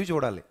కూడా చదివి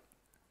చూడాలి.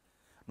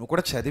 నువ్వు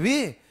కూడా చదివి,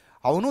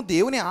 అవును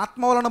దేవుని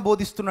ఆత్మ వలన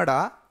బోధిస్తున్నాడా,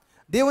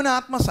 దేవుని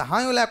ఆత్మ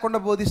సహాయం లేకుండా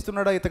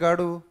బోధిస్తున్నాడా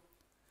ఇతగాడు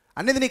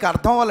అనేది నీకు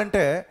అర్థం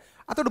అవ్వాలంటే,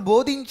 అతడు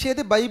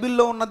బోధించేది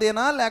బైబిల్లో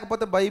ఉన్నదేనా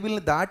లేకపోతే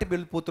బైబిల్ని దాటి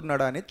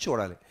వెళ్ళిపోతున్నాడా అనేది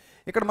చూడాలి.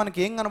 ఇక్కడ మనకి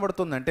ఏం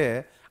కనబడుతుందంటే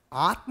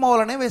ఆత్మ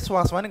వలనే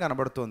విశ్వాసం అని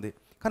కనబడుతుంది.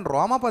 కానీ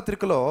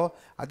రోమాపత్రికలో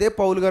అదే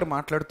పౌలు గారు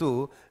మాట్లాడుతూ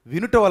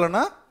వినుట వలన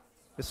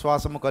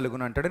విశ్వాసము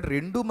కలుగును అంటాడు.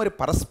 రెండు మరి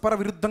పరస్పర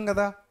విరుద్ధం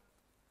కదా.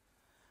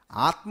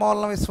 ఆత్మ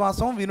వలన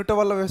విశ్వాసం, వినుట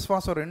వల్ల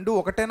విశ్వాసం రెండు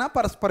ఒకటేనా,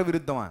 పరస్పర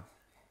విరుద్ధమా?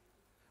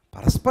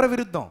 పరస్పర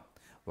విరుద్ధం.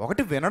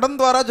 ఒకటి వినడం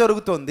ద్వారా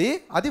జరుగుతుంది,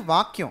 అది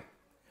వాక్యం,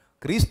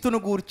 క్రీస్తును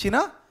గూర్చిన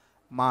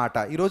మాట.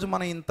 ఈరోజు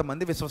మనం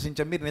ఇంతమంది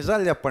విశ్వసించాం. మీరు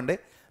నిజాలు చెప్పండి,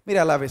 మీరు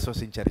ఎలా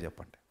విశ్వసించారు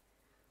చెప్పండి.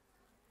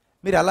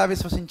 మీరు ఎలా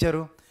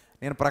విశ్వసించారు?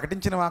 నేను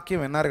ప్రకటించిన వాక్యం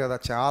విన్నారు కదా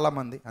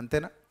చాలామంది,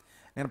 అంతేనా?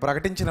 నేను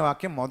ప్రకటించిన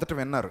వాక్యం మొదట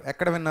విన్నారు.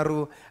 ఎక్కడ విన్నారు?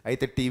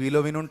 అయితే టీవీలో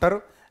వినుంటారు,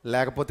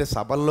 లేకపోతే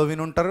సభల్లో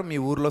వినుంటారు, మీ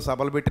ఊర్లో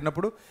సభలు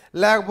పెట్టినప్పుడు,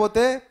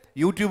 లేకపోతే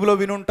యూట్యూబ్లో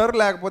వినుంటారు,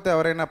 లేకపోతే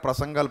ఎవరైనా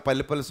ప్రసంగాలు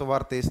పల్లి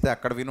సువార్త వేస్తే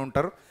అక్కడ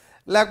వినుంటారు,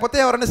 లేకపోతే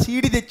ఎవరైనా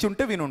సీడీ తెచ్చి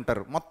ఉంటే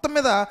వినుంటారు. మొత్తం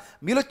మీద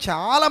మీలో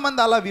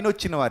చాలామంది అలా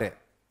వినొచ్చిన వారే,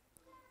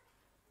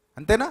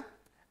 అంతేనా?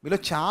 మీలో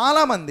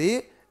చాలామంది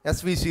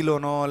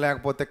ఎస్విసిలోనో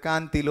లేకపోతే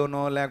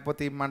కాంతిలోనో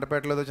లేకపోతే ఈ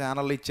మండపేటలో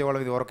ఛానల్లో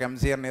ఇచ్చేవాళ్ళం, ఇది వరకు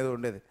ఎంసీ అనేది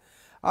ఉండేది,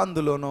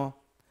 అందులోనో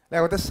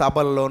లేకపోతే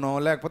సభల్లోనో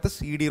లేకపోతే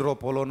సీడీ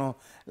రూపంలోనో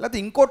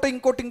లేకపోతే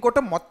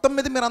ఇంకోటో మొత్తం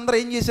మీద మీరు అందరూ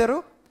ఏం చేశారు?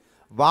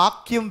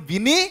 వాక్యం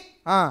విని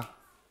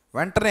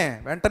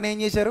వెంటనే ఏం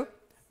చేశారు?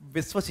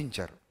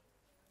 విశ్వసించారు.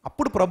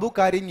 అప్పుడు ప్రభు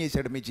కార్యం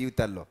చేశాడు మీ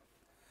జీవితాల్లో.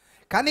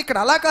 కానీ ఇక్కడ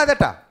అలా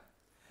కాదట.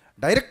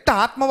 డైరెక్ట్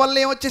ఆత్మ వల్ల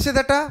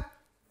ఏమొచ్చేసేదట?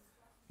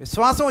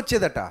 విశ్వాసం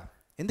వచ్చేదట.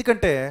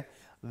 ఎందుకంటే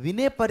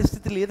వినే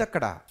పరిస్థితి లేదు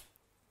అక్కడ,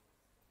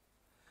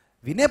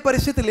 వినే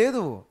పరిస్థితి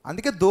లేదు.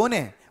 అందుకే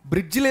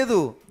బ్రిడ్జ్ లేదు,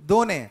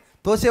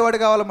 తోసేవాడు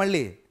కావాలి,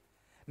 మళ్ళీ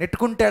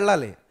నెట్టుకుంటూ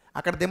వెళ్ళాలి,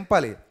 అక్కడ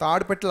దింపాలి,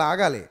 తాడు పెట్టి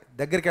లాగాలి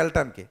దగ్గరికి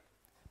వెళ్ళటానికి.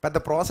 పెద్ద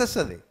ప్రాసెస్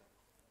అది.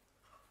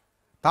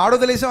 తాడు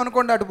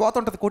వదిలేసామనుకోండి అటు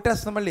పోతుంటుంది,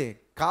 కొట్టేస్తుంది. మళ్ళీ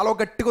కాలువ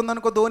గట్టిగా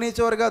ఉందనుకో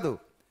వేసేవారు కాదు.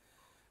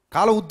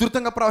 కాలువ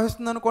ఉధృతంగా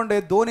ప్రవహిస్తుంది అనుకోండి,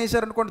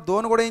 వేసారనుకోండి,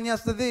 కూడా ఏం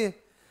చేస్తుంది?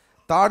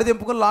 తాడు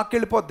దింపుకొని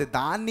లాక్కెళ్ళిపోద్ది.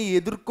 దాన్ని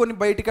ఎదుర్కొని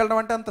బయటికి వెళ్ళడం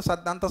అంటే అంత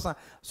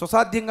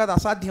సుసాధ్యం కాదు,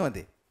 అసాధ్యం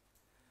అది.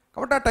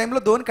 కాబట్టి ఆ టైంలో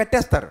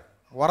కట్టేస్తారు.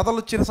 వరదలు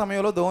వచ్చిన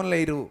సమయంలో దోణులు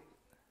వేయరు,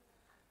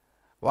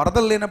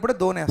 వరదలు లేనప్పుడే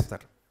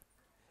దోణేస్తారు.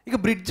 ఇక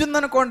బ్రిడ్జ్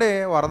ఉందనుకోండి,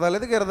 వరద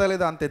లేదు గిరద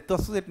లేదు, అంత ఎత్తు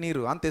వస్తుంది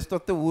నీరు, అంత ఎత్తు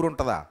వస్తే ఊరు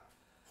ఉంటుందా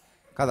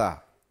కదా.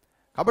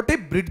 కాబట్టి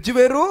బ్రిడ్జ్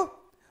వేరు,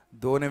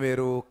 దోణి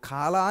వేరు.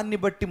 కాలాన్ని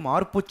బట్టి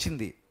మార్పు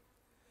వచ్చింది.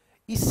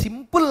 ఈ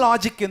సింపుల్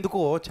లాజిక్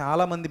ఎందుకో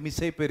చాలామంది మిస్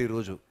అయిపోయారు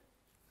ఈరోజు.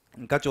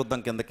 ఇంకా చూద్దాం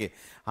కిందకి.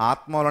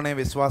 ఆత్మ వలనే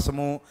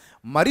విశ్వాసము,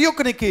 మరి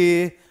ఒకనికి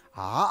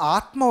ఆ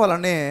ఆత్మ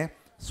వలనే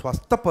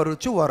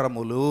స్వస్థపరుచు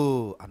వరములు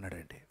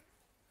అన్నాడండి.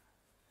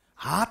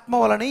 ఆత్మ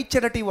వలనే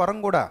ఇచ్చాడట ఈ వరం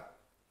కూడా.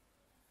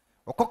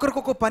 ఒక్కొక్కరికి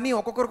ఒక పని,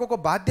 ఒక్కొక్కరికి ఒక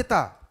బాధ్యత.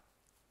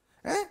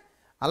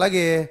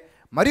 అలాగే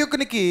మరి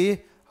ఒకనికి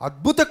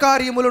అద్భుత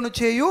కార్యములను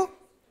చేయు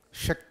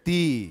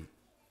శక్తి.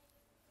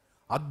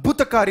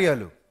 అద్భుత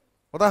కార్యాలు.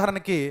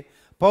 ఉదాహరణకి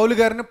పౌలు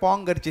గారిని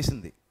పాము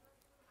గరిచేసింది.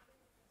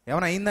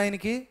 ఏమైనా అయిందా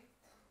ఆయనకి?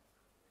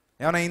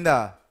 ఏమైనా అయిందా?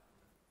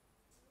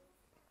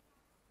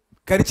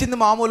 కరిచింది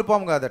మామూలు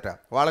పాము కాదట.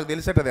 వాళ్ళకి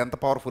తెలిసట అది ఎంత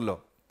పవర్ఫుల్లో,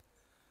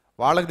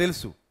 వాళ్ళకి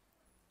తెలుసు.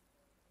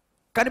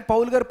 కానీ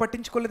పౌలు గారు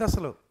పట్టించుకోలేదు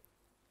అసలు.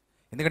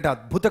 ఎందుకంటే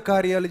అద్భుత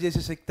కార్యాలు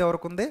చేసే శక్తి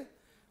ఎవరికి ఉంది?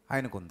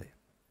 ఆయనకు ఉంది.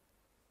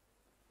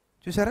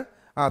 చూసారా?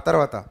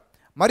 తర్వాత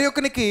మరి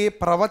ఒకనికి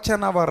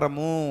ప్రవచన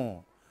వరము.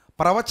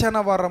 ప్రవచన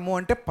వరము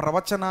అంటే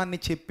ప్రవచనాన్ని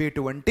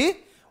చెప్పేటువంటి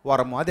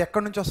వరము. అది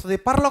ఎక్కడి నుంచి వస్తుంది?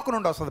 పరలోకం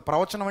నుండి వస్తుంది.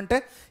 ప్రవచనం అంటే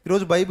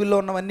ఈరోజు బైబిల్లో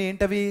ఉన్నవన్నీ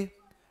ఏంటవి?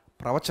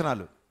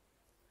 ప్రవచనాలు.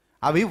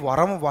 అవి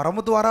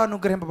వరము ద్వారా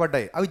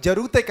అనుగ్రహింపబడ్డాయి. అవి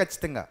జరుగుతాయి,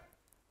 ఖచ్చితంగా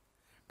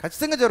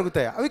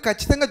జరుగుతాయి. అవి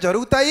ఖచ్చితంగా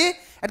జరుగుతాయి.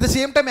 At the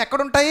same time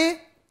ఎక్కడుంటాయి?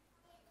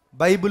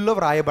 బైబిల్లో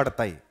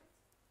వ్రాయబడతాయి.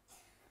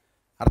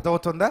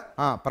 అర్థమవుతుందా?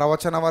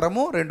 ప్రవచన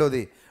వరము.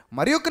 రెండోది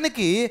మరి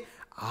ఒకనికి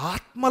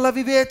ఆత్మల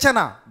వివేచన.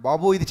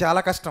 బాబు ఇది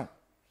చాలా కష్టం.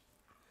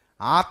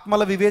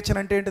 ఆత్మల వివేచన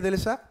అంటే ఏంటో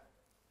తెలుసా?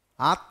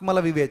 ఆత్మల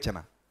వివేచన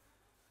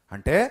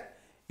అంటే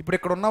ఇప్పుడు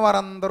ఇక్కడ ఉన్న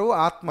వారందరూ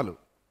ఆత్మలు.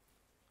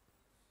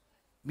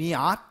 మీ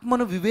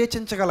ఆత్మను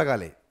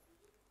వివేచించగలగాలి.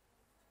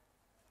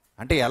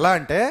 అంటే ఎలా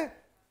అంటే,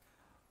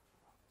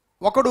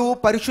 ఒకడు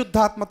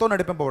పరిశుద్ధాత్మతో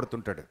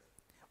నడిపింపబడుతుంటాడు,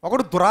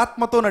 ఒకడు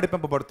దురాత్మతో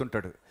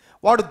నడిపింపబడుతుంటాడు.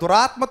 వాడు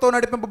దురాత్మతో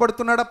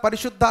నడిపింపబడుతున్నాడా,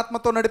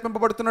 పరిశుద్ధాత్మతో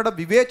నడిపింపబడుతున్నాడా?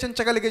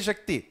 వివేచించగలిగే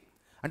శక్తి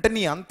అంటే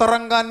నీ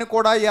అంతరంగాన్ని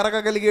కూడా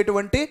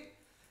ఎరగగలిగేటువంటి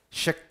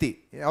శక్తి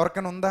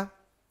ఎవరికైనా ఉందా?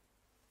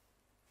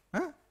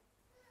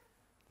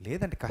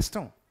 లేదండి,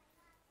 కష్టం.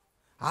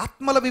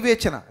 ఆత్మల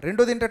వివేచన.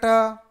 రెండోది ఏంటట?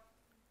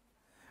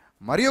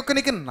 మరి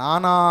ఒకనికి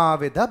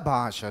నానావిధ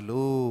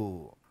భాషలు.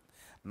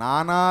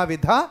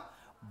 నానావిధ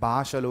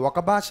భాషలు. ఒక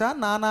భాష,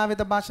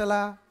 నానావిధ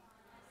భాషలా?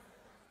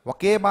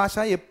 ఒకే భాష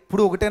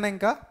ఎప్పుడు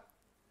ఒకటేనా?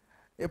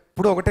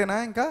 ఎప్పుడు ఒకటేనా?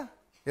 ఇంకా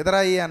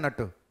ఎదురాయి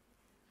అన్నట్టు.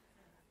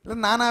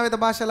 నానావిధ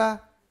భాషలా?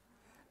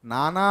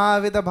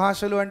 నానావిధ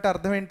భాషలు అంటే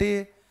అర్థం ఏంటి?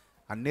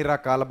 అన్ని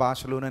రకాల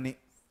భాషలునని.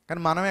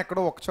 కానీ మనం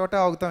ఎక్కడో ఒకచోట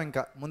ఆగుతాం,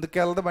 ఇంకా ముందుకు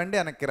వెళ్ళదు బండి,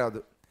 వెనక్కి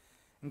రాదు,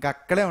 ఇంకా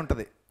అక్కడే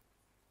ఉంటుంది.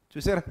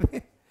 చూసారా?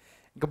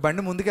 ఇంకా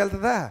బండి ముందుకు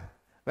వెళ్తుందా?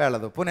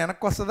 వెళ్ళదు. పోనీ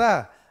వెనక్కి వస్తుందా?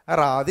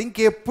 రాదు.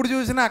 ఇంకెప్పుడు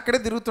చూసినా అక్కడే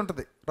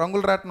తిరుగుతుంటుంది,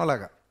 రంగులు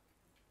రాటంలాగా.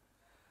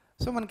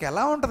 సో మనకి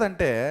ఎలా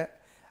ఉంటుందంటే,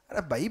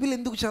 అరే బైబిల్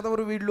ఎందుకు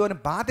చదవరు వీళ్ళు అని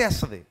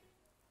బాధేస్తుంది.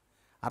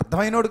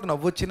 అర్థమైనోడికి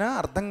నవ్వు వచ్చినా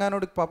అర్థం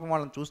కానోడికి పాపం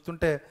వాళ్ళని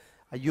చూస్తుంటే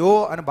అయ్యో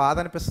అని బాధ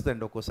అనిపిస్తుంది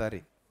అండి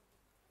ఒక్కోసారి.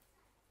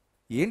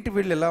 ఏంటి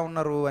వీళ్ళు ఎలా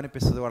ఉన్నారు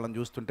అనిపిస్తుంది వాళ్ళని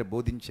చూస్తుంటే,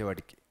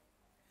 బోధించేవాడికి.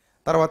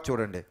 తర్వాత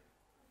చూడండి,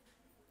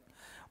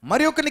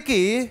 మరి ఒకనికి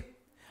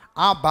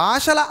ఆ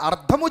భాషల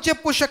అర్థము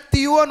చెప్పు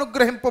శక్తియు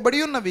అనుగ్రహింపబడి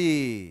ఉన్నవి.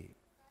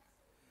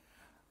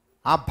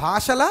 ఆ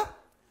భాషల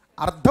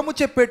అర్థము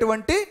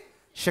చెప్పేటువంటి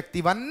శక్తి,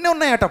 ఇవన్నీ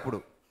ఉన్నాయట అప్పుడు.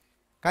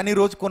 కానీ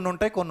ఈరోజు కొన్ని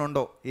ఉంటాయి, కొన్ని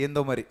ఉండవు.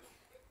 ఏందో మరి.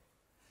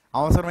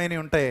 అవసరమైనవి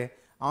ఉంటాయి,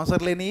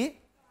 అవసరం లేని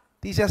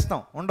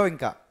తీసేస్తాం, ఉండవు.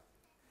 ఇంకా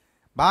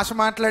భాష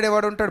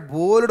మాట్లాడేవాడు ఉంటాడు,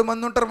 బోలుడు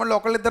మంది ఉంటారు, మళ్ళీ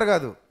ఒకళ్ళిద్దరు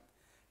కాదు.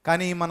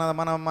 కానీ మన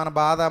మన మన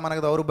బాధ,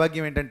 మనకు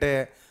దౌర్భాగ్యం ఏంటంటే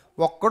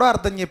ఒక్కడో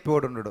అర్థం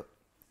చెప్పేవాడు ఉండడు.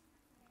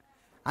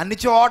 అన్ని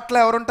చోట్ల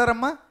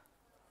ఎవరుంటారమ్మా?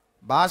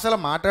 భాషలు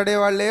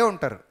మాట్లాడేవాళ్ళే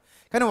ఉంటారు.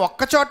 కానీ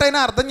ఒక్క చోటైనా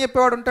అర్థం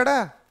చెప్పేవాడు ఉంటాడా?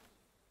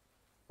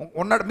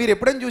 ఉన్నాడు. మీరు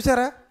ఎప్పుడైనా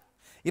చూసారా?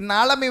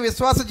 ఇన్నాళ్ళ మీ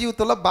విశ్వాస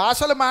జీవితంలో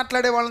భాషలు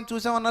మాట్లాడే వాళ్ళని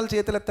చూసామన్న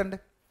చేతులు ఎత్తండి.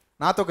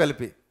 నాతో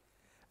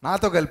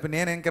కలిపి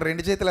నేను ఇంకా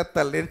 2 చేతులు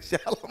ఎత్తాలి. నేను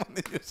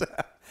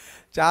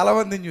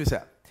చాలామందిని చూసా.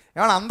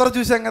 ఏమన్నా అందరూ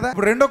చూసాం కదా.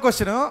 ఇప్పుడు రెండో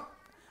క్వశ్చన్,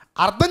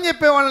 అర్థం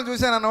చెప్పేవాళ్ళని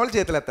చూశాను అన్నవాళ్ళు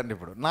చేతులు ఎత్తండి.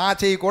 ఇప్పుడు నా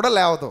చెయ్యి కూడా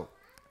లేవదు.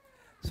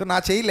 సో నా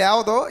చెయ్యి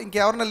లేవదో,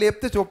 ఇంకెవరన్నా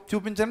లేపితే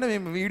చూపించండి,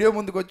 మేము వీడియో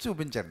ముందుకు వచ్చి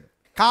చూపించండి.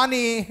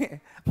 కానీ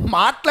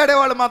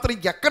మాట్లాడేవాళ్ళు మాత్రం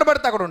ఎక్కడ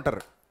పడితే అక్కడ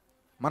ఉంటారు.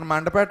 మన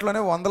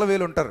మండపేటలోనే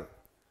 100,000 ఉంటారు.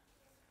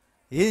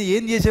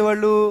 ఏం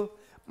చేసేవాళ్ళు?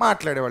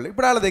 మాట్లాడేవాళ్ళు.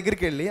 ఇప్పుడు వాళ్ళ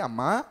దగ్గరికి వెళ్ళి,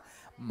 అమ్మా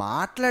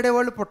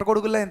మాట్లాడేవాళ్ళు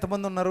పుట్టగొడుగుల్లో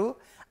ఎంతమంది ఉన్నారు,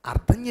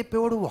 అర్థం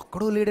చెప్పేవాడు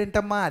ఒక్కడూ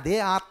లేడేంటమ్మా? అదే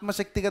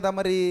ఆత్మశక్తి కదా.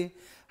 మరి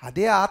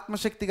అదే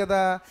ఆత్మశక్తి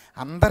కదా,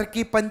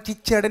 అందరికీ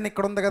పంచిచ్చాడని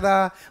ఇక్కడ ఉంది కదా,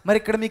 మరి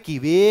ఇక్కడ మీకు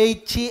ఇవే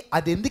ఇచ్చి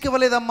అది ఎందుకు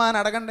ఇవ్వలేదమ్మా అని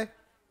అడగండి.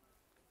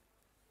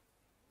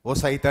 ఓ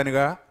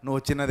సైతానుగా నువ్వు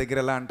వచ్చిన దగ్గర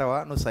ఎలా అంటావా?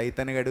 నువ్వు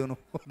సైతానుగడు,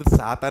 నువ్వు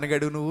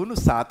సాతానుగడు, నువ్వు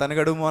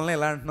సాతానుగడు మూలన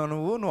ఎలా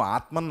అంటున్నావు? నువ్వు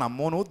ఆత్మను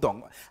నమ్మవు, నువ్వు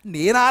దొంగ.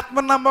 నేను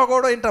ఆత్మను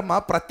నమ్మకూడదు ఏంటమ్మా?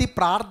 ప్రతి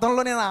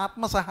ప్రార్థనలో నేను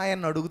ఆత్మ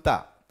సహాయాన్ని అడుగుతా.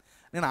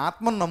 నేను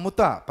ఆత్మను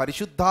నమ్ముతా,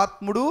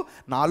 పరిశుద్ధాత్ముడు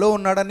నాలో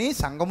ఉన్నాడని,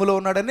 సంఘములో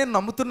ఉన్నాడని నేను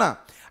నమ్ముతున్నా,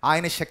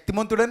 ఆయన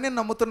శక్తిమంతుడని నేను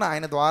నమ్ముతున్నా,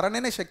 ఆయన ద్వారానే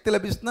నేను శక్తి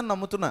లభిస్తుందని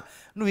నమ్ముతున్నా.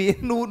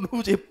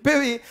 నువ్వు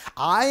చెప్పేవి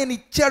ఆయన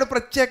ఇచ్చాడు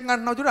ప్రత్యేకంగా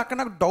అంటున్నావు చూడు, అక్కడ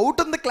నాకు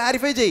డౌట్ ఉంది,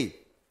 క్లారిఫై చేయి.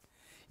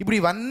 ఇప్పుడు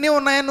ఇవన్నీ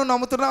ఉన్నాయని నువ్వు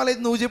నమ్ముతున్నావు లేదు,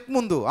 నువ్వు చెప్పు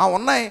ముందు.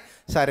 ఉన్నాయి,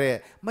 సరే.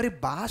 మరి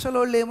భాషలో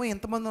ఏమో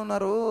ఎంతమంది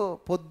ఉన్నారు,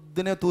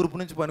 పొద్దునే తూర్పు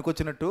నుంచి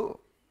పనికొచ్చినట్టు,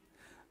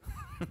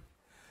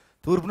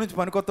 తూర్పు నుంచి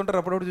పనికొస్తుంటారు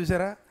అప్పుడప్పుడు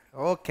చూసారా,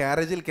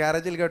 క్యారేజీలు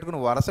కట్టుకుని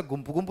వరుస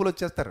గుంపులు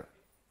వచ్చేస్తారు.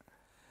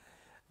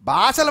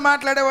 భాషలు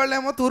మాట్లాడే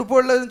వాళ్ళేమో తూర్పు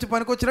వాళ్ళ నుంచి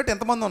పనికొచ్చినట్టు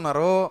ఎంతమంది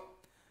ఉన్నారు.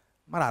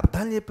 మరి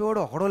అర్థాలు చెప్పేవాడు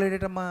ఒకడో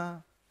లేడేటమ్మా.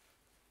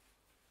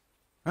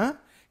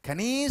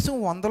 కనీసం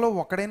 100లో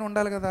ఒకడైనా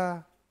ఉండాలి కదా,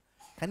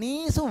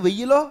 కనీసం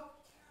 1000లో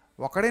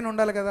ఒకడైనా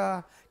ఉండాలి కదా,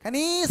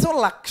 కనీసం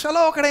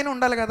 1,00,000లో ఒకడైనా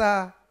ఉండాలి కదా.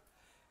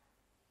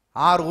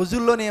 ఆ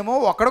రోజుల్లోనేమో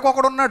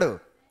ఒకడికొకడున్నాడు.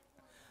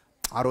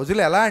 ఆ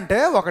రోజుల్లో ఎలా అంటే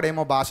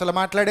ఒకడేమో భాషలు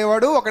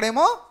మాట్లాడేవాడు,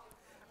 ఒకడేమో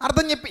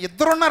అర్థం చెప్పి,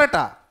 ఇద్దరున్నారు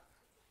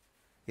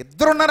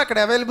అక్కడ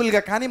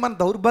అవైలబుల్గా. కానీ మన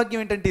దౌర్భాగ్యం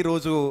ఏంటంటే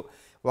ఈరోజు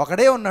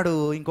ఒకడే ఉన్నాడు,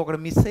 ఇంకొకడు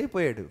మిస్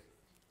అయిపోయాడు.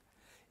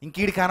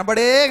 ఇంకీడు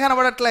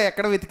కనబడట్లే,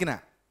 ఎక్కడ వెతికినా,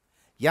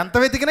 ఎంత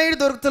వెతికినా ఈడు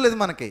దొరుకుతలేదు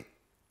మనకి.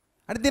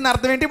 అంటే దీని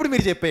అర్థం ఏంటి ఇప్పుడు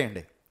మీరు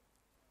చెప్పేయండి,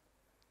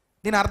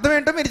 దీని అర్థం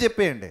ఏంటో మీరు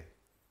చెప్పేయండి.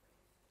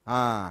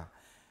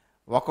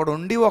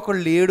 ఒకడుండి ఒకడు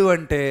లేడు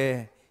అంటే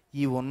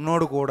ఈ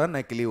ఉన్నోడు కూడా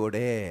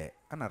నకిలీవోడే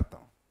అని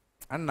అర్థం.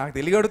 అని నాకు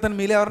తెలియ అడుగుతాను,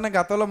 మీలో ఎవరైనా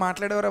గతంలో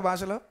మాట్లాడేవారా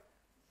భాషలో?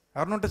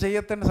 ఎవరిని ఉంటే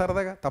చెయ్యొద్దండి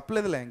సరదాగా,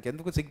 తప్పలేదులే,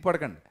 ఇంకెందుకు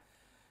సిగ్గుపడకండి.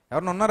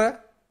 ఎవరిని ఉన్నారా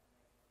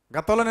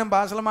గతంలో నేను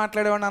భాషలో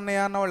మాట్లాడేవాడిని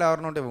అన్నయ్య అన్నవాళ్ళు?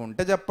 ఎవరిని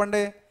ఉంటే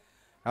చెప్పండి.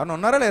 ఎవరిని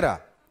ఉన్నారా లేరా?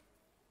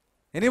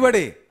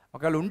 ఎనీబడి?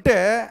 ఒకవేళ ఉంటే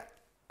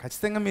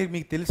ఖచ్చితంగా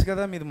మీకు తెలుసు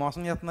కదా మీది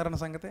మోసం చేస్తున్నారన్న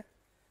సంగతి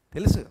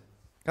తెలుసు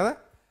కదా.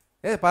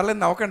 పర్లేదు,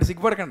 నవ్వకండి,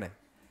 సిగ్గుపడకండి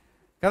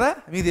కదా.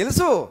 మీకు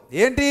తెలుసు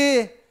ఏంటి,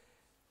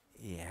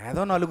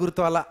 ఏదో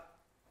నలుగురితో అలా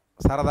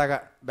సరదాగా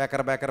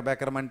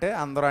బేకరం అంటే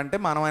అందరూ అంటే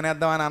మనం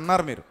అనేద్దామని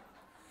అన్నారు మీరు,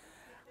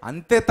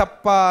 అంతే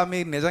తప్ప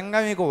మీరు నిజంగా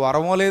మీకు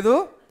వరమో లేదు,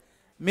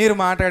 మీరు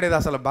మాట్లాడేది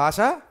అసలు భాష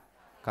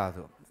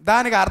కాదు.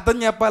 దానికి అర్థం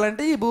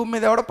చెప్పాలంటే ఈ భూమి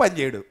మీద ఎవడో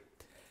పనిచేయడు,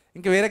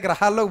 ఇంక వేరే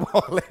గ్రహాల్లోకి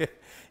పోవాలి.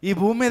 ఈ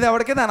భూమి మీద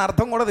ఎవడికి దాని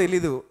అర్థం కూడా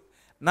తెలీదు.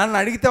 నన్ను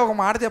అడిగితే ఒక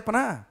మాట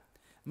చెప్పనా,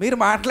 మీరు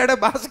మాట్లాడే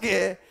భాషకి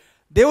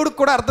దేవుడికి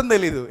కూడా అర్థం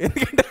తెలీదు,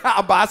 ఎందుకంటే ఆ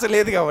భాష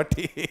లేదు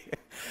కాబట్టి.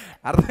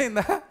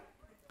 అర్థమైందా?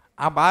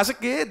 ఆ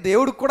భాషకి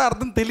దేవుడికి కూడా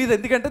అర్థం తెలియదు,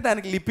 ఎందుకంటే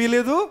దానికి లిపి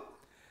లేదు,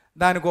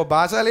 దానికి ఓ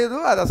భాష లేదు,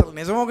 అది అసలు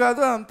నిజమో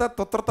కాదు, అంతా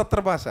తొత్ర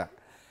భాష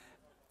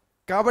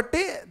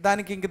కాబట్టి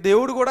దానికి ఇంక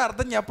దేవుడు కూడా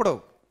అర్థం చెప్పడు.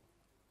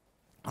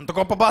 అంత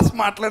గొప్ప భాష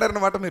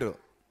మాట్లాడారనమాట మీరు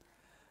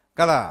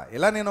కదా.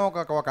 ఇలా నేను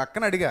ఒక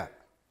అక్కని అడిగా,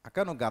 అక్క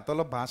నువ్వు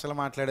గతంలో భాషలు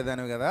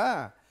మాట్లాడేదానివి కదా,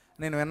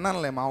 నేను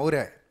విన్నానులే మా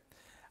ఊరే,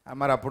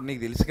 మరి అప్పుడు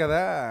నీకు తెలుసు కదా,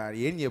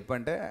 ఏం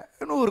చెప్పంటే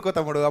నువ్వు ఊరుకో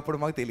తమ్ముడు, అప్పుడు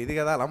మాకు తెలియదు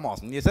కదా, అలా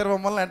మోసం చేశారు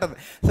మమ్మల్ని అంటుంది.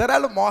 సరే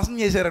వాళ్ళు మోసం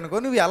చేశారనుకో,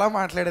 నువ్వు ఎలా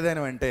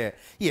మాట్లాడేదాని అంటే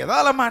ఏదో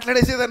అలా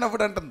మాట్లాడేసేదాన్ని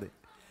అప్పుడు అంటుంది.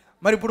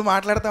 మరి ఇప్పుడు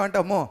మాట్లాడతామంటే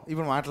అమ్మో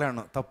ఇప్పుడు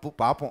మాట్లాడను, తప్పు,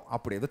 పాపం,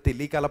 అప్పుడు ఏదో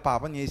తెలియక అలా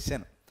పాపం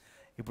చేశాను,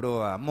 ఇప్పుడు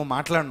అమ్మో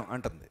మాట్లాడను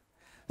అంటుంది.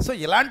 సో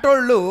ఇలాంటి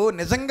వాళ్ళు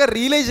నిజంగా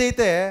రియలైజ్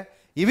అయితే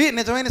ఇవి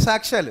నిజమైన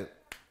సాక్ష్యాలు,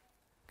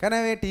 కానీ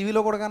అవి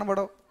టీవీలో కూడా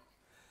కనబడవు.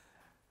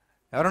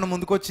 ఎవరైనా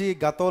ముందుకొచ్చి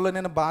గతంలో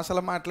నేను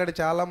భాషలు మాట్లాడి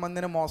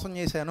చాలామందిని మోసం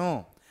చేశాను,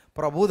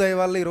 ప్రభు దయ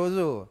వల్ల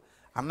ఈరోజు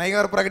అన్నయ్య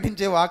గారు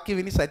ప్రకటించే వాక్యం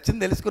విని సత్యం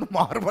తెలుసుకుని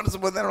మారు మనసు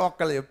పొందని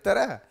ఒక్కళ్ళు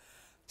చెప్తారా?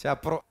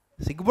 చెప్పరు,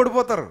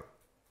 సిగ్గుపడిపోతారు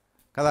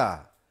కదా.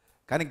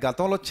 కానీ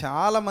గతంలో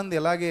చాలామంది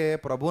ఇలాగే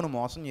ప్రభువును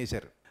మోసం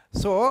చేశారు.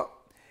 సో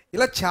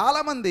ఇలా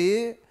చాలామంది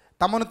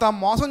తమను తాము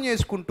మోసం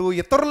చేసుకుంటూ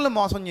ఇతరులను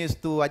మోసం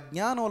చేస్తూ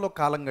అజ్ఞానంలో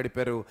కాలం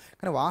గడిపారు.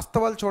 కానీ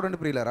వాస్తవాలు చూడండి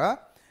ప్రియులారా,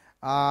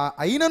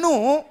 అయినను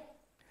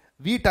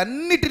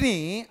వీటన్నిటినీ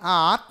ఆ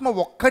ఆత్మ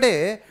ఒక్కడే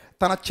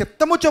తన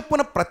చిత్తము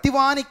చొప్పున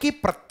ప్రతివానికి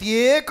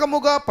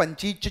ప్రత్యేకముగా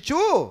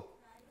పంచిచ్చుచు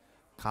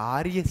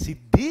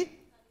కార్యసిద్ధి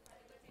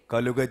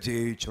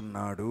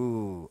కలుగజేయుచున్నాడు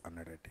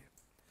అన్నాడట.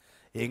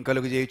 ఏం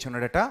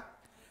కలుగజేయుచున్నాడట?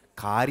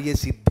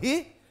 కార్యసిద్ధి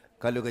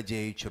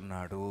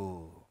కలుగజేయుచున్నాడు.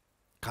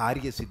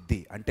 కార్యసిద్ధి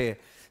అంటే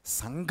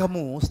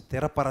సంఘము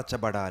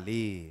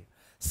స్థిరపరచబడాలి,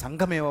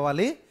 సంఘం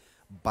ఏమవ్వాలి?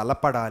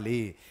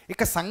 బలపడాలి.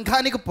 ఇక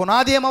సంఘానికి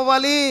పునాది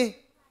ఏమవ్వాలి?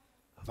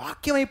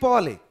 వాక్యం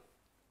అయిపోవాలి.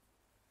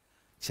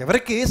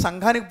 చివరికి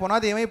సంఘానికి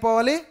పునాది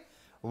ఏమైపోవాలి?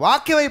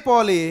 వాక్యం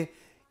అయిపోవాలి.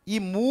 ఈ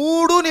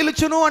 3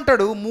 నిలుచును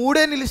అంటాడు,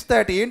 3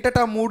 నిలుస్తాయట. ఏంటట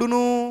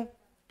 3ను?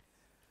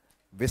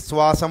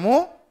 విశ్వాసము,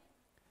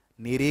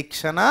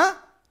 నిరీక్షణ,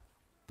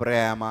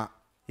 ప్రేమ.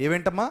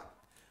 ఏమేంటమ్మా?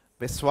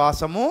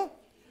 విశ్వాసము,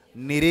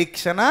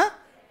 నిరీక్షణ,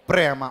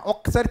 ప్రేమ.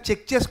 ఒక్కసారి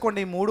చెక్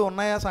చేసుకోండి, ఈ 3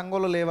 ఉన్నాయా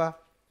సంఘంలో? లేవా?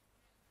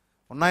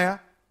 ఉన్నాయా?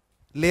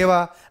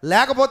 లేవా?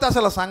 లేకపోతే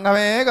అసలు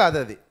సంఘమే కాదు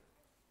అది.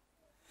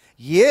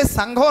 ఏ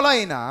సంఘంలో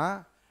అయినా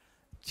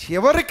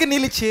చివరికి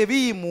నిలిచేవి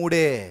ఈ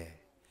 3.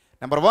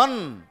 నెంబర్ 1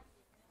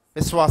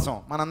 విశ్వాసం.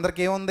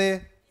 మనందరికీ ఏముంది?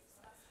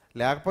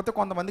 లేకపోతే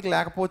కొంతమందికి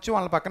లేకపోవచ్చు,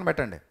 వాళ్ళని పక్కన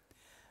పెట్టండి.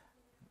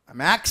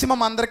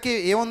 మ్యాక్సిమం అందరికీ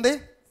ఏముంది?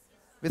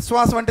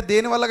 విశ్వాసం. అంటే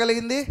దేని వల్ల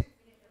కలిగింది?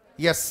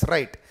 ఎస్,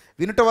 రైట్,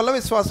 వినుట వల్ల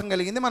విశ్వాసం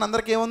కలిగింది.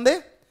 మనందరికీ ఏముంది?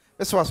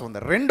 విశ్వాసం ఉంది.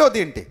 రెండోది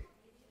ఏంటి?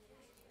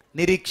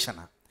 నిరీక్షణ.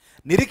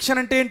 నిరీక్షణ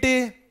అంటే ఏంటి?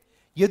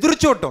 ఎదురు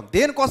చూడటం.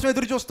 దేనికోసం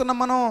ఎదురు చూస్తున్నాం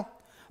మనం?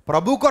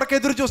 ప్రభు కొరకు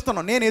ఎదురు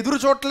చూస్తున్నాం. నేను ఎదురు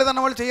చూడట్లేదు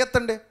అన్న వాళ్ళు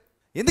చేయొద్దండి.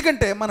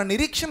 ఎందుకంటే మన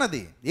నిరీక్షణ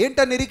అది.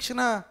 ఏంటా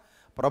నిరీక్షణ?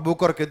 ప్రభు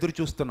కొరకు ఎదురు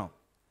చూస్తున్నాం.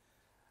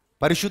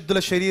 పరిశుద్ధుల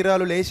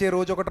శరీరాలు లేచే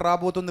రోజు ఒకటి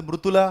రాబోతుంది,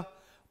 మృతుల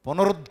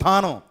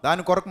పునరుద్ధానం.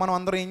 దాని కొరకు మనం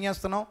అందరం ఏం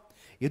చేస్తున్నాం?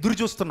 ఎదురు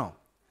చూస్తున్నాం.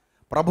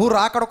 ప్రభు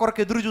రాకడ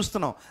కొరకు ఎదురు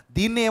చూస్తున్నాం.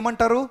 దీన్ని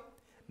ఏమంటారు?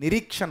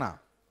 నిరీక్షణ.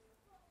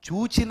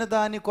 చూచిన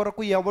దాని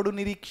కొరకు ఎవడు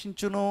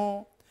నిరీక్షించును?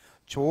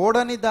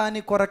 చూడని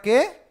దాని కొరకే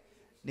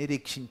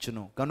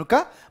నిరీక్షించును. కనుక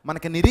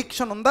మనకి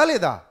నిరీక్షణ ఉందా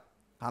లేదా?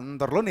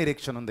 అందరిలో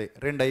నిరీక్షణ ఉంది.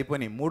 2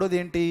 అయిపోయినాయి. 3వది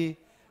ఏంటి?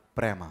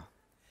 ప్రేమ.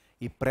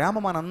 ఈ ప్రేమ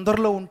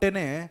మనందరిలో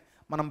ఉంటేనే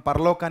మనం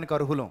పరలోకానికి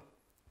అర్హులం.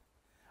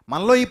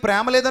 మనలో ఈ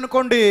ప్రేమ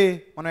లేదనుకోండి,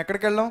 మనం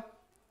ఎక్కడికి వెళ్ళాం?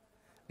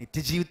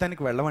 నిత్య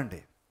జీవితానికి వెళ్ళమండి.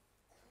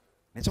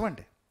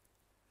 నిజమండి.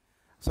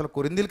 అసలు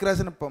కొరింథీయులకు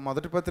రాసిన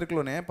మొదటి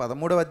పత్రికలోనే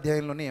 13వ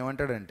అధ్యాయంలోనే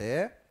ఏమంటాడంటే,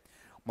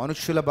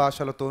 మనుష్యుల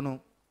భాషలతోనూ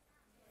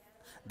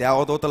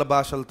దేవదూతల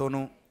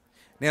భాషలతోనూ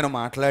నేను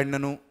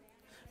మాట్లాడినను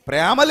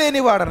ప్రేమ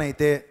లేని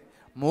వాడనైతే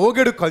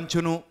మోగెడు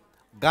కంచును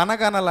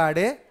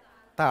గనగనలాడే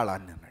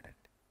తాళాన్ని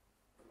అన్నాడండి.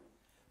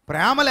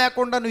 ప్రేమ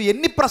లేకుండా నువ్వు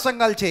ఎన్ని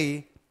ప్రసంగాలు చేయి,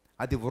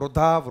 అది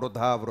వృధా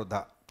వృధా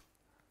వృధా.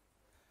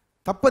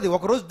 తప్పది.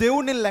 ఒకరోజు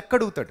దేవుడు నిన్ను లెక్క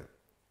అడుగుతాడు.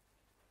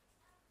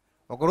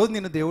 ఒకరోజు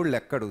నిన్ను దేవుడు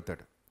లెక్క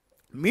అడుగుతాడు.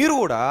 మీరు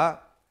కూడా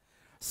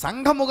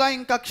సంఘముగా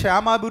ఇంకా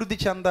క్షేమాభివృద్ధి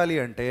చెందాలి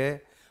అంటే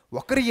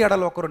ఒకరి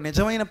ఎడల ఒకరు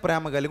నిజమైన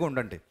ప్రేమ కలిగి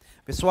ఉండండి.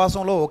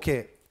 విశ్వాసంలో ఓకే,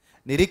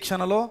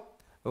 నిరీక్షణలో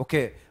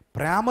ఓకే,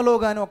 ప్రేమలో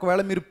కానీ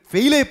ఒకవేళ మీరు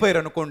ఫెయిల్ అయిపోయారు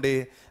అనుకోండి,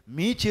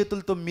 మీ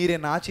చేతులతో మీరే,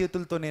 నా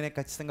చేతులతో నేనే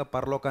ఖచ్చితంగా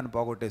పరలోకాన్ని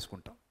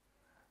పోగొట్టేసుకుంటాం.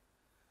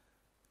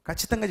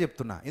 ఖచ్చితంగా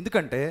చెప్తున్నా.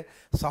 ఎందుకంటే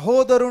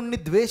సహోదరుణ్ణి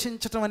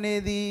ద్వేషించటం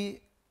అనేది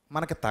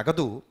మనకి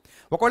తగదు.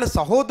 ఒకవేళ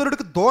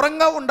సహోదరుడికి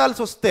దూరంగా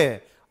ఉండాల్సి వస్తే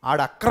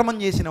ఆడు అక్రమం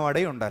చేసిన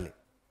వాడై ఉండాలి.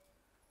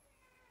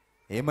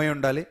 ఏమై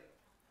ఉండాలి?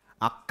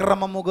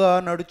 అక్రమముగా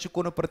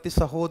నడుచుకుని ప్రతి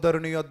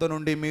సహోదరుని యొద్ద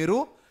నుండి మీరు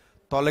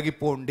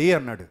తొలగిపోండి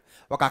అన్నాడు.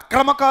 ఒక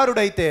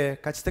అక్రమకారుడైతే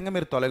ఖచ్చితంగా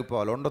మీరు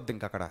తొలగిపోవాలి, ఉండొద్దు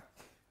ఇంక అక్కడ.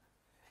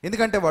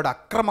 ఎందుకంటే వాడు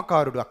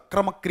అక్రమకారుడు,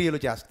 అక్రమ క్రియలు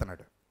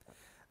చేస్తున్నాడు,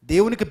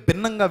 దేవునికి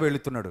భిన్నంగా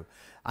వెళుతున్నాడు,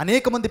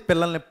 అనేక మంది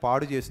పిల్లల్ని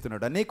పాడు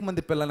చేస్తున్నాడు, అనేక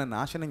మంది పిల్లల్ని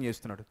నాశనం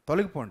చేస్తున్నాడు.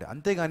 తొలగిపోండి.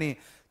 అంతేగాని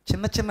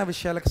చిన్న చిన్న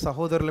విషయాలకు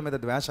సహోదరుల మీద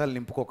ద్వేషాలు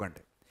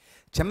నింపుకోకండి.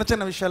 చిన్న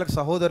చిన్న విషయాలకు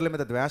సహోదరుల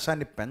మీద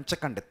ద్వేషాన్ని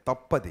పెంచకండి.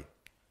 తప్పది.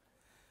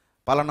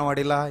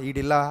 పలానవాడిలా,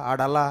 ఈడిలా,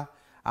 ఆడలా,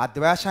 ఆ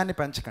ద్వేషాన్ని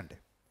పెంచకండి.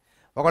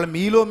 ఒకవేళ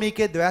మీలో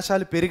మీకే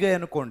ద్వేషాలు పెరిగాయి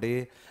అనుకోండి,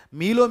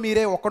 మీలో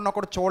మీరే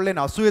ఒకరినొకడు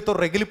చూడలేని అసూయతో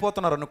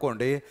రగిలిపోతున్నారు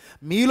అనుకోండి,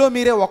 మీలో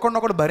మీరే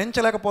ఒకరినొకడు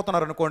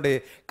భరించలేకపోతున్నారు అనుకోండి,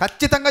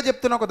 ఖచ్చితంగా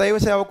చెప్తున్న ఒక దైవ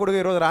సేవకుడు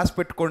ఈరోజు రాసి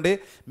పెట్టుకోండి,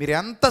 మీరు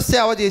ఎంత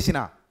సేవ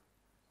చేసినా,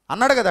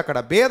 అన్నాడు కదా అక్కడ,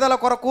 బేదల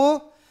కొరకు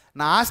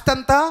నా ఆస్తి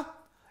అంతా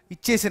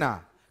ఇచ్చేసిన,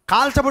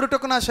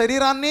 కాల్చబడుటకు నా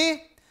శరీరాన్ని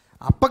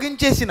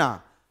అప్పగించేసిన,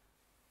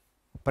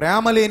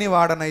 ప్రేమ లేని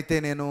వాడనైతే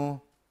నేను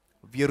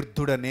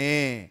వ్యర్థుడనే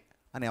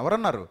అని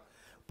ఎవరన్నారు?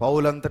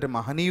 పౌలంతటి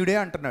మహనీయుడే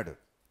అంటున్నాడు.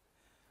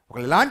 ఒక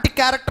ఇలాంటి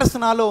క్యారెక్టర్స్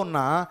నాలో ఉన్న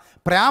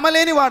ప్రేమ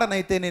లేని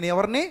వాడనైతే నేను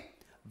ఎవరిని?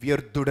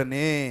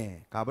 వ్యర్థుడనే.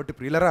 కాబట్టి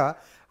ప్రియులరా,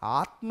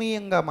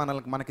 ఆత్మీయంగా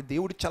మనకి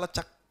దేవుడు చాలా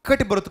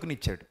చక్కటి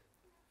బ్రతుకునిచ్చాడు.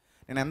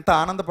 నేను ఎంత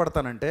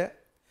ఆనందపడతానంటే,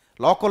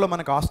 లోకంలో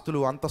మనకు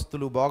ఆస్తులు,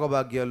 అంతస్తులు,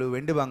 భోగభాగ్యాలు,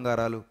 వెండి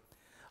బంగారాలు,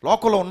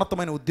 లోకంలో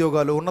ఉన్నతమైన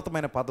ఉద్యోగాలు,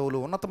 ఉన్నతమైన పదవులు,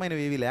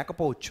 ఉన్నతమైనవి ఏవి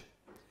లేకపోవచ్చు.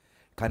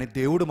 కానీ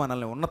దేవుడు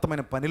మనల్ని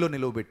ఉన్నతమైన పనిలో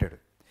నిలువబెట్టాడు.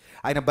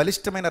 ఆయన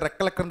బలిష్టమైన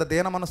రెక్కల క్రింద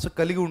దేన మనస్సు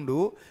కలిగి ఉండు,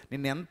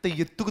 నిన్ను ఎంత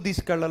ఎత్తుకు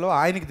తీసుకెళ్లాలో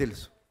ఆయనకి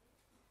తెలుసు.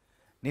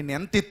 నిన్ను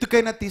ఎంత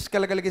ఎత్తుకైనా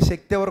తీసుకెళ్ళగలిగే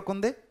శక్తి ఎవరికి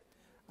ఉంది?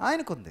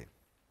 ఆయనకుంది.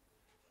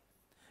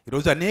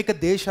 ఈరోజు అనేక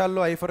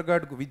దేశాల్లో ఐఫర్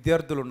గాడ్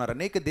విద్యార్థులు ఉన్నారు,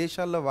 అనేక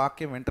దేశాల్లో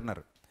వాక్యం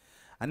వింటున్నారు,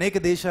 అనేక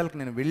దేశాలకు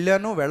నేను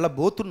వెళ్ళాను,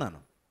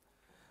 వెళ్ళబోతున్నాను.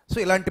 సో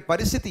ఇలాంటి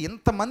పరిస్థితి,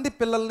 ఇంతమంది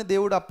పిల్లల్ని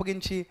దేవుడు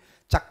అప్పగించి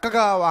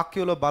చక్కగా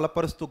వాక్యంలో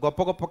బలపరుస్తూ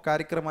గొప్ప గొప్ప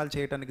కార్యక్రమాలు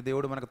చేయడానికి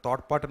దేవుడు మనకు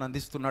తోడ్పాటును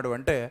అందిస్తున్నాడు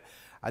అంటే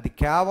అది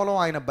కేవలం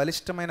ఆయన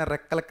బలిష్టమైన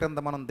రెక్కల క్రింద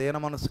మనం దేన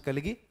మనసు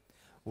కలిగి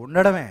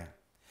ఉండడమే.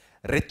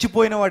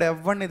 రెచ్చిపోయిన వాడు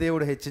ఎవరిని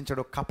దేవుడు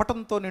హెచ్చించడు.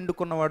 కపటంతో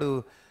నిండుకున్నవాడు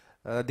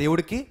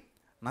దేవుడికి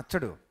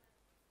నచ్చడు.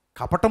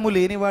 కపటము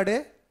లేనివాడే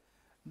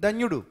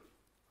ధన్యుడు.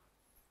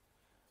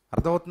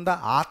 అర్థమవుతుందా?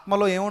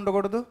 ఆత్మలో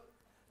ఏముండకూడదు?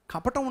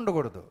 కపటం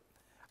ఉండకూడదు.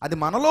 అది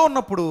మనలో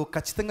ఉన్నప్పుడు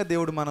ఖచ్చితంగా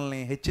దేవుడు మనల్ని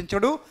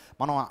హెచ్చించడు.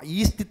 మనం ఈ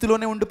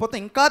స్థితిలోనే ఉండిపోతాం,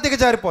 ఇంకా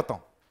దిగజారిపోతాం.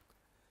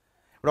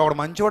 ఇప్పుడు ఒకడు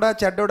మంచోడా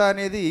చెడ్డోడా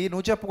అనేది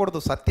నువ్వు చెప్పకూడదు,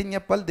 సత్యం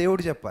చెప్పాలి,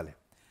 దేవుడు చెప్పాలి.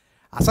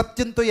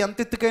 అసత్యంతో ఎంత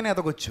ఎత్తుకైనా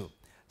ఎదగొచ్చు.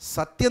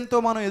 సత్యంతో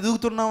మనం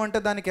ఎదుగుతున్నామంటే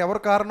దానికి ఎవరు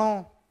కారణం?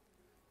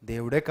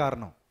 దేవుడే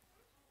కారణం.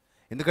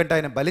 ఎందుకంటే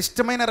ఆయన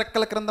బలిష్టమైన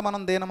రెక్కల క్రింద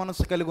మనం దేన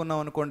మనసు కలిగి ఉన్నాం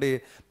అనుకోండి,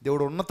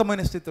 దేవుడు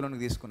ఉన్నతమైన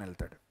స్థితిలోనికి తీసుకుని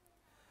వెళ్తాడు.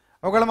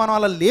 ఒకవేళ మనం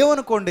అలా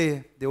లేవనుకోండి,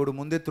 దేవుడు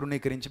ముందే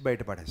తృణీకరించి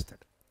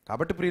బయటపడేస్తాడు.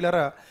 కాబట్టి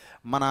ప్రియులారా,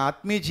 మన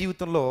ఆత్మీయ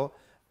జీవితంలో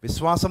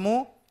విశ్వాసము,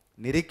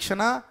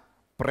 నిరీక్షణ,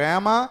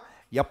 ప్రేమ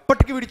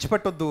ఎప్పటికీ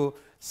విడిచిపెట్టొద్దు.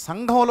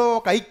 సంఘంలో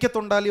ఒక ఐక్యత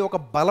ఉండాలి, ఒక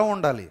బలం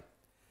ఉండాలి.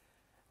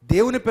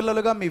 దేవుని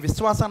పిల్లలుగా మీ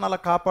విశ్వాసాన్ని అలా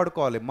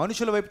కాపాడుకోవాలి.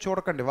 మనుషుల వైపు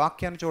చూడకండి,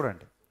 వాక్యాన్ని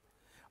చూడండి.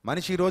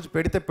 మనిషి ఈరోజు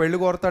పెడితే పెళ్లి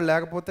కోరతాడు,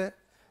 లేకపోతే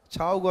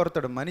చావు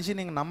కోరతాడు. మనిషి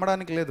నీకు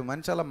నమ్మడానికి లేదు.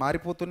 మనిషి అలా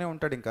మారిపోతూనే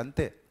ఉంటాడు.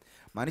 ఇంకంతే,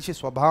 మనిషి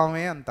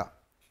స్వభావమే అంతా.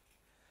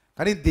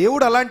 కానీ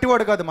దేవుడు అలాంటి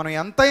వాడు కాదు. మనం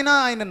ఎంతైనా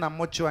ఆయన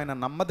నమ్మొచ్చు. ఆయన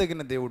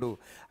నమ్మదగిన దేవుడు,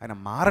 ఆయన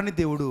మారని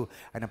దేవుడు.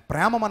 ఆయన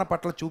ప్రేమ మన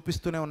పట్ల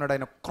చూపిస్తూనే ఉన్నాడు,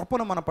 ఆయన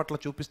కృపను మన పట్ల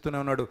చూపిస్తూనే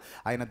ఉన్నాడు,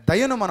 ఆయన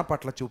దయను మన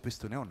పట్ల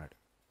చూపిస్తూనే ఉన్నాడు.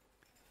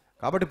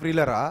 కాబట్టి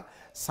ప్రియులరా,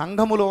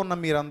 సంఘములో ఉన్న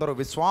మీరందరూ,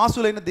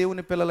 విశ్వాసులైన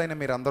దేవుని పిల్లలైన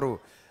మీరందరూ,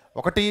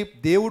 ఒకటి,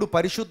 దేవుడు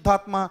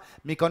పరిశుద్ధాత్మ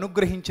మీకు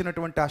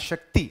అనుగ్రహించినటువంటి ఆ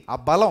శక్తి, ఆ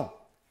బలం,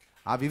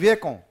 ఆ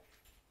వివేకం,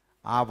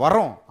 ఆ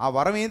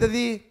వరం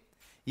ఏంటది?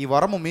 ఈ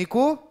వరము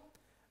మీకు,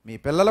 మీ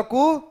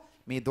పిల్లలకు,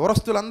 మీ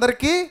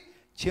దూరస్తులందరికీ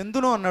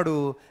చెందును అన్నాడు.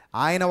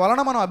 ఆయన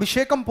వలన మనం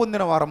అభిషేకం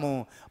పొందిన వారము,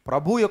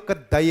 ప్రభు యొక్క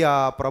దయ,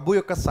 ప్రభు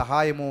యొక్క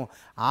సహాయము,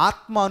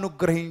 ఆత్మ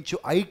అనుగ్రహించు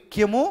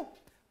ఐక్యము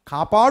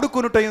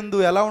కాపాడుకొనుటయందు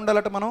ఎలా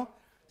ఉండాలట? మనం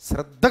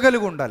శ్రద్ధ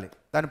కలిగి ఉండాలి.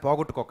 దాన్ని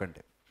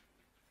పోగొట్టుకోకండి.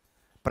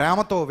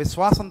 ప్రేమతో,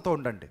 విశ్వాసంతో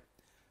ఉండండి,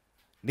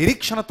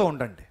 నిరీక్షణతో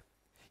ఉండండి.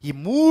 ఈ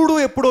మూడు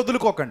ఎప్పుడు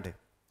వదులుకోకండి.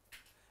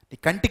 నీ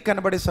కంటికి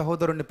కనబడే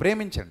సహోదరుణ్ణి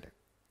ప్రేమించండి,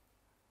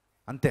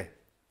 అంతే.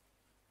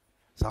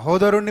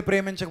 సహోదరుణ్ణి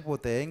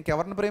ప్రేమించకపోతే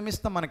ఇంకెవరిని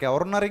ప్రేమిస్తాం? మనకి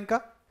ఎవరున్నారు? ఇంకా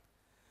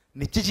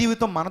నిత్య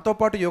జీవితం మనతో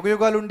పాటు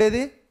యుగయుగాలు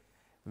ఉండేది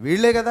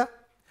వీళ్ళే కదా.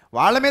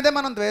 వాళ్ళ మీదే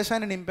మనం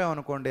ద్వేషాన్ని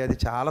నింపామనుకోండి, అది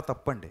చాలా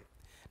తప్పండి.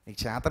 నీకు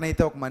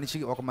చేతనైతే ఒక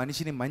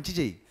మనిషిని మంచి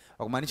చెయ్యి,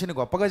 ఒక మనిషిని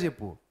గొప్పగా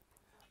చెప్పు,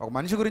 ఒక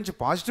మనిషి గురించి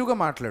పాజిటివ్గా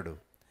మాట్లాడు,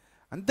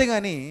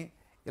 అంతేగాని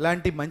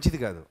ఇలాంటి మంచిది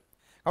కాదు.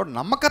 కాబట్టి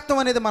నమ్మకత్వం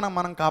అనేది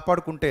మనం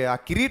కాపాడుకుంటే, ఆ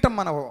కిరీటం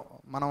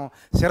మనం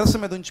శిరస్సు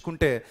మీద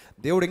ఉంచుకుంటే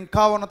దేవుడు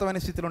ఇంకా ఉన్నతమైన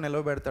స్థితిలో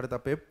నిలవబెడతాడు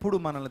తప్ప ఎప్పుడు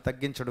మనల్ని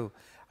తగ్గించడు.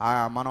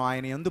 మనం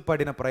ఆయన యందు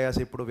పడిన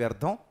ప్రయాసం ఎప్పుడు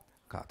వ్యర్థం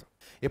కాదు.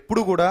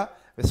 ఎప్పుడు కూడా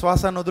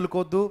విశ్వాసాన్ని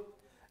వదులుకోవద్దు,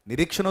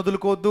 నిరీక్షణ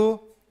వదులుకోవద్దు,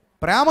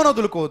 ప్రేమను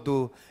వదులుకోవద్దు.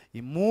 ఈ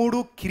మూడు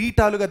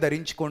కిరీటాలుగా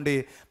ధరించుకోండి.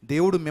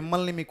 దేవుడు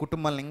మిమ్మల్ని, మీ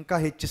కుటుంబాలను ఇంకా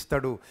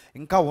హెచ్చిస్తాడు,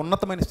 ఇంకా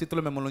ఉన్నతమైన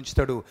స్థితిలో మిమ్మల్ని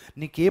ఉంచుతాడు.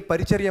 నీకే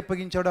పరిచర్య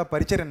అప్పగించాడో ఆ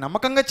పరిచర్య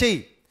నమ్మకంగా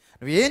చెయ్యి.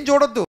 నువ్వేం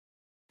చూడొద్దు,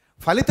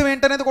 ఫలితం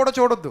ఏంటనేది కూడా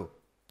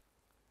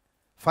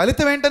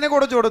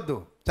చూడొద్దు.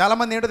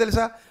 చాలామంది ఏంటో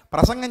తెలుసా,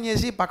 ప్రసంగం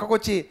చేసి పక్కకు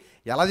వచ్చి,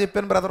 ఎలా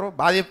చెప్పాను బ్రదరు,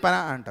 బాగా చెప్పానా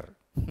అంటారు.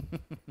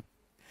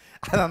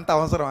 అదంతా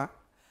అవసరమా?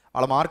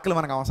 వాళ్ళ మార్కులు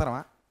మనకు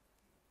అవసరమా?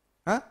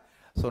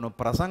 సో నువ్వు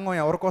ప్రసంగం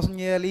ఎవరి కోసం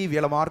చేయాలి?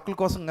 వీళ్ళ మార్కుల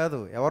కోసం కాదు.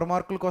 ఎవరి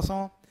మార్కుల కోసం?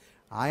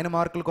 ఆయన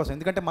మార్కుల కోసం.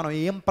 ఎందుకంటే మనం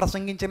ఏం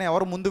ప్రసంగించినా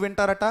ఎవరు ముందు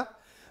వింటారట?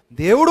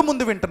 దేవుడు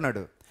ముందు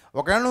వింటున్నాడు.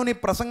 ఒకవేళ నువ్వు నీ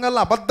ప్రసంగాల్లో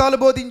అబద్ధాలు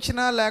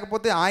బోధించినా,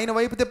 లేకపోతే ఆయన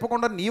వైపు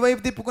తిప్పకుండా నీ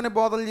వైపు తిప్పుకునే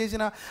బోధలు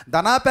చేసినా,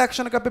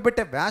 ధనాపేక్షను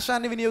కప్పిపెట్టే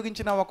వేషాన్ని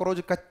వినియోగించినా,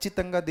 ఒకరోజు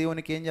ఖచ్చితంగా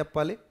దేవునికి ఏం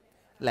చెప్పాలి?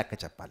 లెక్క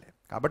చెప్పాలి.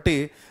 కాబట్టి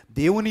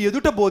దేవుని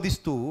ఎదుట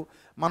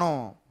మనం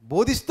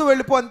బోధిస్తూ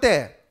వెళ్ళిపో, అంతే.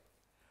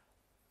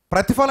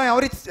 ప్రతిఫలం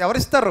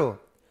ఎవరిస్తారు?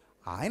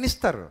 ఆయన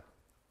ఇస్తారు.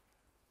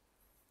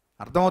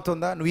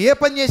 అర్థమవుతుందా? నువ్వు ఏ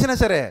పని చేసినా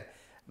సరే,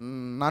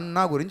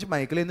 నా గురించి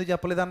మైకులు ఎందుకు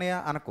చెప్పలేదు అన్నయ్య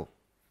అనకు.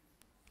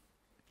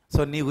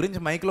 సో నీ గురించి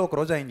మైక్లో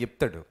ఒకరోజు ఆయన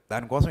చెప్తాడు,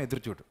 దానికోసం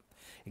ఎదురుచూడు.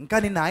 ఇంకా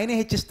నిన్ను ఆయనే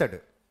హెచ్చిస్తాడు,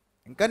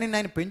 ఇంకా నిన్ను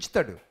ఆయన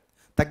పెంచుతాడు,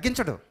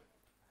 తగ్గించడు.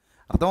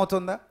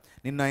 అర్థమవుతుందా?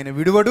 నిన్ను ఆయన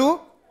విడువడు,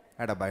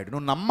 ఎడబాయడు.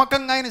 నువ్వు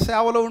నమ్మకంగా ఆయన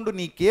సేవలో ఉండు.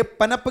 నీకే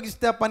పని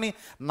అప్పగిస్తే ఆ పని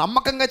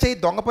నమ్మకంగా చేయి,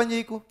 దొంగ పని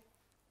చేయకు,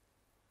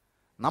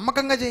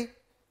 నమ్మకంగా చేయి.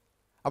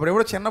 అప్పుడు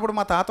ఎవడో చిన్నప్పుడు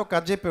మా తాత ఒక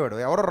కథ చెప్పేవాడు.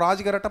 ఎవరో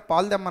రాజుగారట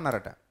పాలు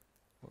తెమ్మన్నారట.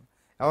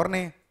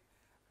 ఎవరిని?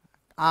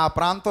 ఆ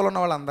ప్రాంతంలో ఉన్న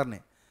వాళ్ళందరినీ.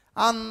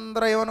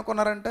 అందరూ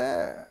ఏమనుకున్నారంటే,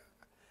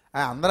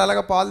 అందరూ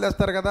అలాగా పాలు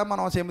తెస్తారు కదా,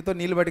 మనం చెమితో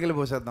నీళ్ళు పట్టుకెళ్ళి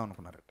పోసేద్దాం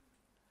అనుకున్నారట.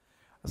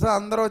 సో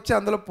అందరూ వచ్చి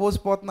అందులో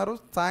పోసిపోతున్నారు.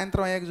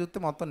 సాయంత్రం అయ్యాక చూస్తే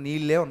మొత్తం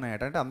నీళ్ళే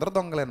ఉన్నాయట. అంటే అందరూ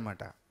దొంగలే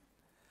అనమాట.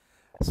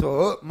 సో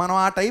మనం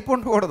ఆ టైప్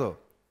ఉండకూడదు.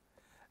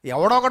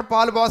 ఎవడో ఒకడు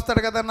పాలు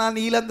పోస్తాడు కదా, నా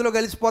నీళ్ళు అందులో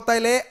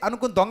కలిసిపోతాయిలే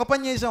అనుకుని దొంగ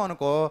పని చేసాం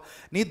అనుకో,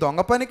 నీ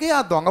దొంగ పనికి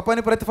ఆ దొంగ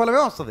పని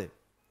ప్రతిఫలమే వస్తుంది.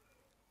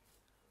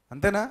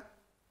 అంతేనా?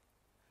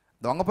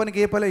 దొంగ పనికి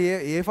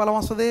ఏ ఫలం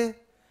వస్తుంది?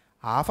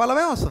 ఆ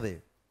ఫలమే వస్తుంది.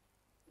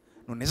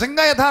 నువ్వు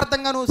నిజంగా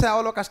యథార్థంగా నువ్వు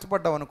సేవలో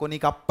కష్టపడ్డావు అనుకో,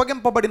 నీకు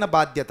అప్పగింపబడిన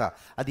బాధ్యత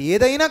అది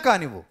ఏదైనా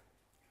కానివ్వు,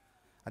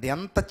 అది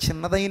ఎంత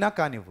చిన్నదైనా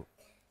కానివ్వు.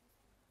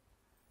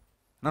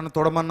 నన్ను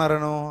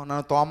తొడమన్నారనో,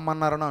 నన్ను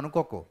తోమన్నారనో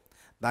అనుకోకు.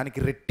 దానికి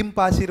రెట్టింపు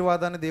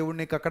ఆశీర్వాదాన్ని దేవుడు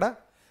నీకు అక్కడ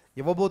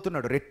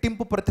ఇవ్వబోతున్నాడు,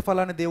 రెట్టింపు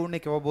ప్రతిఫలాన్ని దేవుడు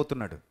నీకు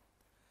ఇవ్వబోతున్నాడు.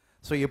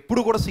 సో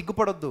ఎప్పుడు కూడా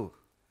సిగ్గుపడొద్దు.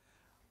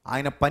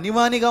 ఆయన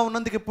పనివానిగా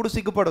ఉన్నందుకు ఎప్పుడు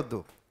సిగ్గుపడొద్దు.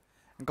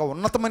 ఇంకా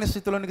ఉన్నతమైన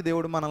స్థితిలోనికి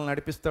దేవుడు మనల్ని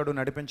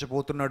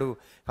నడిపించబోతున్నాడు.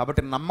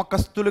 కాబట్టి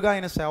నమ్మకస్తులుగా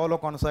ఆయన సేవలో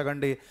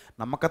కొనసాగండి,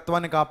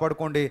 నమ్మకత్వాన్ని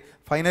కాపాడుకోండి.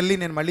 ఫైనల్లీ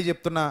నేను మళ్ళీ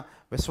చెప్తున్నా,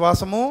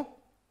 విశ్వాసము,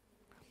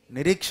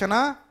 నిరీక్షణ,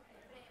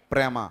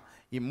 ప్రేమ,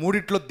 ఈ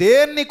మూడిట్లో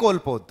దేన్ని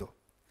కోల్పోవద్దు.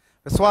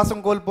 విశ్వాసం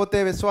కోల్పోతే,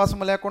 విశ్వాసం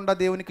లేకుండా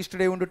దేవునికి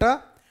ఇష్టడై ఉండుట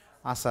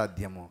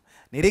అసాధ్యము.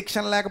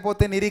 నిరీక్షణ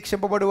లేకపోతే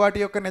నిరీక్షింపబడి వాటి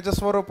యొక్క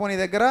నిజస్వరూపం నీ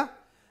దగ్గర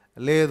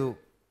లేదు,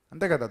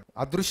 అంతే కదా.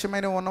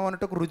 అదృశ్యమైన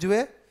ఉన్నవన్నట్టుకు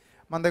రుజువే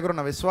మన దగ్గర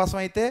ఉన్న విశ్వాసం.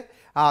 అయితే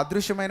ఆ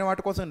అదృశ్యమైన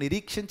వాటి కోసం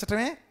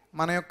నిరీక్షించటమే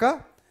మన యొక్క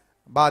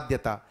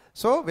బాధ్యత.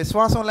 సో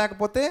విశ్వాసం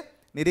లేకపోతే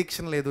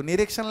నిరీక్షణ లేదు,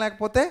 నిరీక్షణ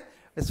లేకపోతే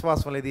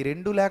విశ్వాసం లేదు, ఈ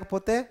రెండు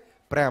లేకపోతే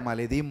ప్రేమ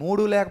లేదు, ఈ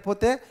మూడు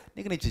లేకపోతే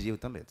నీకు నిత్య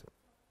జీవితం లేదు.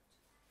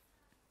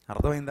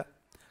 అర్థమైందా?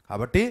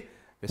 కాబట్టి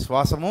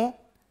విశ్వాసము,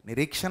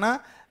 నిరీక్షణ,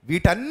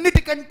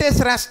 వీటన్నిటికంటే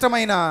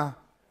శ్రేష్టమైన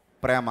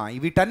ప్రేమ,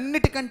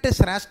 వీటన్నిటికంటే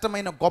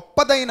శ్రేష్టమైన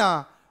గొప్పదైన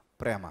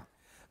ప్రేమ.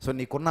 సో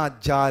నీకున్న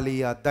జాలి,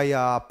 ఆ దయ,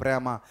 ఆ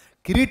ప్రేమ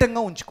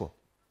కిరీటంగా ఉంచుకో.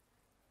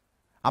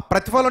 ఆ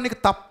ప్రతిఫలం నీకు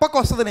తప్పక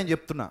వస్తుంది, నేను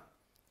చెప్తున్నా,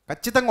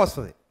 ఖచ్చితంగా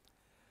వస్తుంది.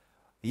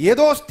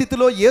 ఏదో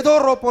స్థితిలో ఏదో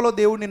రూపంలో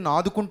దేవుడు నిన్ను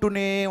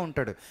ఆదుకుంటూనే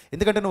ఉంటాడు.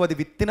 ఎందుకంటే నువ్వు అది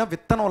విత్తిన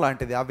విత్తనం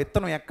లాంటిది, ఆ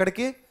విత్తనం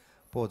ఎక్కడికి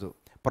పోదు.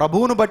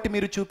 ప్రభువును బట్టి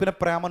మీరు చూపిన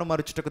ప్రేమను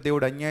మరుచుటకు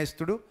దేవుడు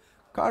అన్యాయస్తుడు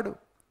కాడు.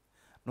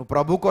 నువ్వు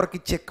ప్రభు కొరకు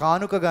ఇచ్చే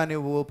కానుక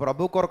కానివ్వు,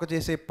 ప్రభు కొరకు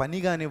చేసే పని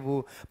కానివ్వు,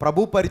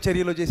 ప్రభు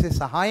పరిచర్యలో చేసే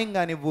సహాయం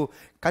కానివ్వు,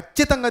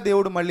 ఖచ్చితంగా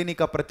దేవుడు మళ్ళీ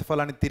నీకు ఆ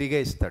ప్రతిఫలాన్ని తిరిగే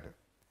ఇస్తాడు.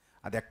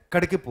 అది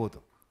ఎక్కడికి పోదు.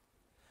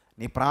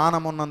 నీ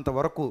ప్రాణం ఉన్నంత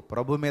వరకు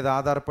ప్రభు మీద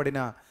ఆధారపడిన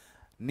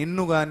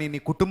నిన్ను కానీ నీ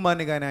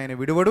కుటుంబాన్ని కానీ ఆయన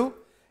విడువడు,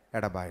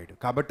 ఎడబాయుడు.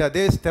 కాబట్టి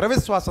అదే స్థిర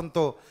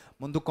విశ్వాసంతో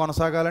ముందుకు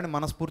కొనసాగాలని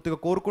మనస్ఫూర్తిగా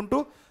కోరుకుంటూ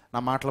నా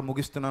మాటలు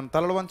ముగిస్తున్నాను.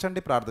 తలలు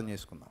వంచండి, ప్రార్థన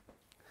చేసుకుందాం.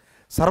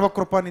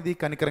 సర్వకృపానిధి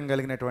కనికరం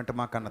కలిగినటువంటి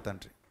మా కన్న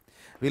తండ్రి,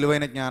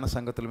 విలువైన జ్ఞాన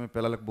సంగతులు మీ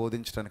పిల్లలకు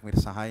బోధించడానికి మీరు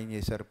సహాయం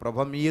చేశారు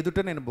ప్రభా. మీ ఎదుట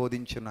నేను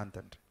బోధించున్నాను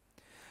తండ్రి.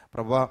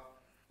 ప్రభా,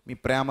 మీ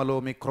ప్రేమలో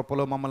మీ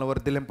కృపలో మమ్మల్ని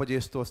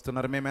వర్ధిలింపజేస్తూ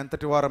వస్తున్నారు. మేము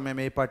ఎంతటి వారం,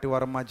 మేము ఏ పాటి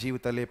వారం, మా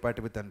జీవితాలు ఏ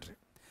పాటివి తండ్రి.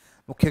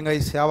 ముఖ్యంగా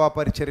ఈ సేవా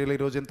పరిచర్యలు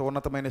ఈరోజు ఎంతో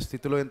ఉన్నతమైన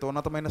స్థితిలో, ఎంతో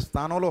ఉన్నతమైన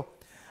స్థానంలో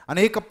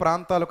అనేక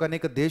ప్రాంతాలకు,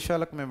 అనేక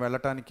దేశాలకు మేము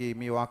వెళ్ళటానికి,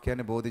 మీ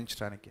వాక్యాన్ని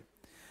బోధించడానికి,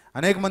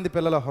 అనేక మంది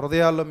పిల్లల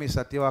హృదయాల్లో మీ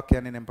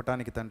సత్యవాక్యాన్ని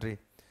నింపడానికి తండ్రి,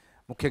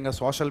 ముఖ్యంగా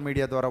సోషల్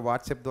మీడియా ద్వారా,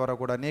 వాట్సాప్ ద్వారా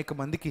కూడా అనేక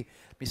మందికి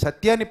మీ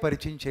సత్యాన్ని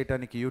పరిచయం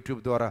చేయడానికి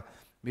యూట్యూబ్ ద్వారా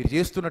మీరు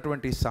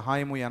చేస్తున్నటువంటి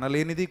సహాయము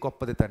ఎనలేనిది,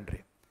 గొప్పది తండ్రి.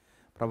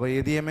 ప్రభా,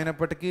 ఏది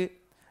ఏమైనప్పటికీ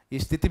ఈ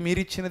స్థితి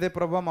మీరిచ్చినదే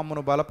ప్రభా.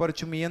 మమ్మల్ని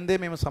బలపరచు, మీ అందే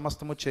మేము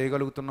సమస్తము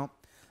చేయగలుగుతున్నాం.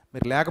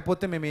 మీరు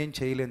లేకపోతే మేము ఏం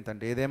చేయలేం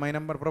తండ్రి. ఏదేమైనా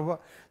మరి ప్రభా,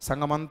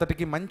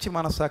 సంఘమంతటికి మంచి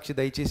మనస్సాక్షి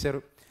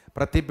దయచేశారు.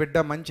 ప్రతి బిడ్డ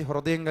మంచి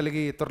హృదయం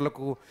కలిగి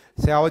ఇతరులకు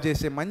సేవ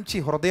చేసే మంచి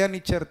హృదయాన్ని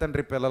ఇచ్చారు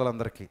తండ్రి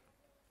పిల్లలందరికీ.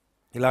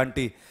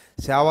 ఇలాంటి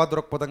సేవా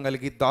దృక్పథం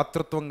కలిగి,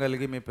 దాతృత్వం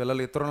కలిగి, మీ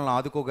పిల్లలు ఇతరులను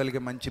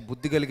ఆదుకోగలిగే మంచి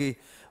బుద్ధి కలిగి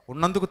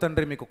ఉన్నందుకు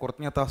తండ్రి మీకు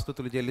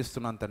కృతజ్ఞతాస్తుతులు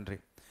చెల్లిస్తున్నాను తండ్రి.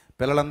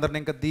 పిల్లలందరినీ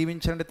ఇంకా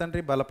దీవించండి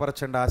తండ్రి,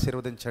 బలపరచండి,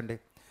 ఆశీర్వదించండి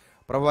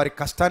ప్రభు. వారి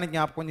కష్టాన్ని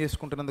జ్ఞాపకం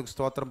చేసుకుంటున్నందుకు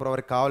స్తోత్రం ప్రభు.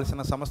 వారికి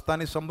కావలసిన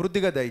సమస్తాన్ని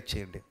సమృద్ధిగా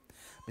దయచేయండి.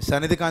 మీ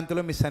సన్నిధి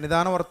కాంతిలో మీ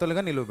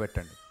సన్నిధానవర్తులుగా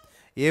నిలువబెట్టండి.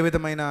 ఏ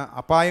విధమైన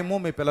అపాయము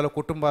మీ పిల్లల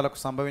కుటుంబాలకు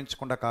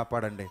సంభవించకుండా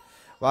కాపాడండి.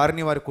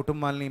 వారిని, వారి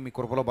కుటుంబాలని మీ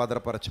కృపలో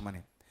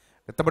భద్రపరచమని,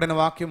 విత్తబడిన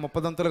వాక్యం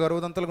 30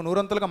 60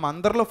 100 మా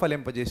అందరిలో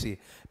ఫలింపజేసి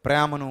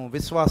ప్రేమను,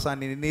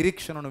 విశ్వాసాన్ని,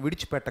 నిరీక్షణను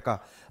విడిచిపెట్టక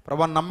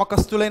ప్రభా,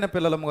 నమ్మకస్తులైన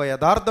పిల్లలముగా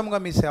యథార్థంగా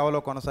మీ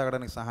సేవలో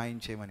కొనసాగడానికి సహాయం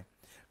చేయమని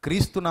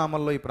క్రీస్తు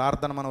నామములో ఈ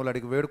ప్రార్థన మనవులు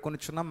అడిగి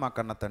వేడుకొనిచున్నాం మా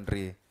కన్న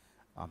తండ్రి.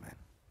 ఆమేన్.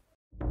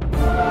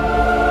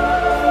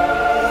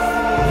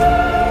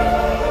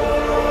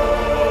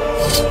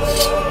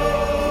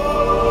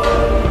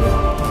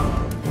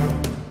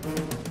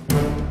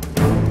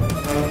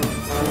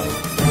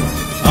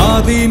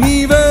 ఆది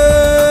నీవే,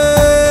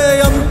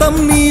 అంతం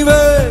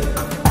నీవే,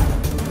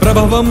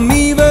 ప్రభవం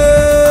నీవే,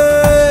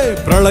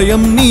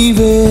 ప్రళయం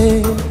నీవే,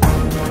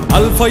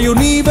 అల్ఫయు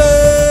నీవే,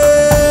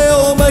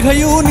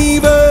 ఓమెఘయు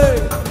నీవే,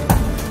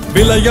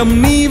 విలయం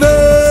నీవే,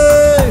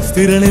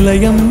 స్థిర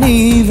నిలయం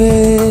నీవే,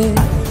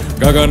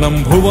 గగనం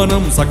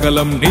భువనం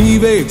సకలం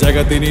నీవే,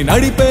 జగతిని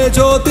నడిపే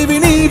జ్యోతివి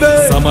నీవే,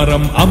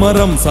 సమరం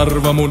అమరం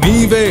సర్వము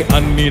నీవే,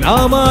 అన్ని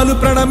నామాలు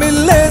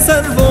ప్రణమిల్లే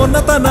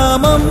సర్వోన్నత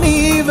నామం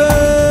నీవే,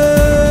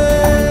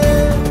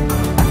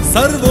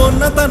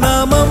 సర్వోన్నత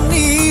నామం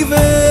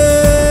నీవే.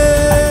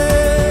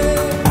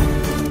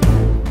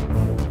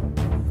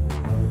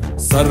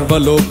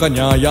 సర్వలోక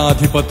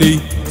న్యాయాధిపతి,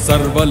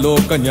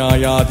 సర్వలోక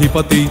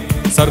న్యాయాధిపతి,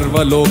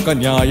 సర్వలోక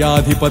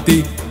న్యాయాధిపతి,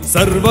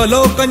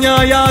 సర్వలోక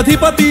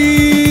న్యాయాధిపతి,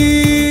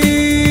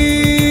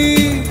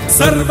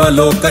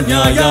 సర్వలోక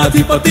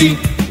న్యాయాధిపతి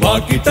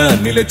వాకిట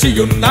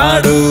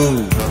నిలిచియున్నాడు.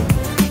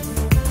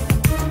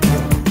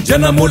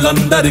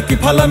 జనములందరికి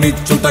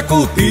ఫలమిచ్చుటకు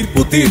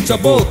తీర్పు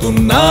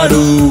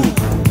తీర్చబోతున్నాడు.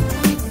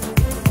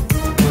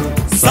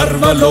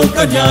 సర్వలోక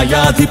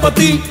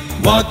న్యాయాధిపతి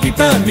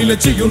వాకిట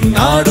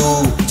నిలిచియున్నాడు.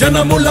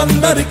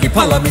 జనములందరికి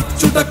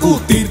ఫలమిచ్చుటకు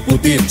తీర్పు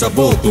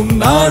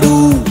తీర్చబోతున్నాడు.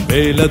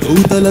 వేల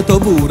దూతలతో,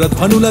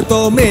 బూరధ్వనులతో,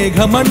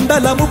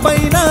 మేఘమండలము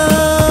పైన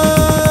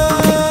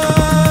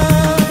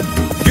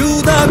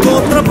యూదా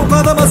గోత్రపు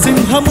కదమ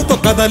సింహముతో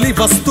కదలి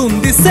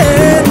వస్తుంది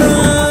సేన.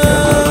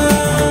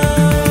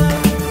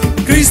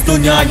 క్రీస్తు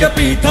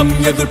న్యాయపీఠం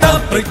ఎదుట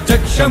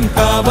ప్రత్యక్షం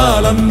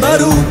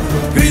కావాలందరూ.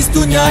 క్రీస్తు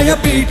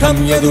న్యాయపీఠం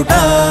ఎదుట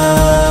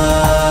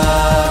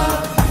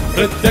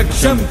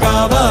ప్రత్యక్షం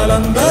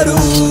కావాలందరూ.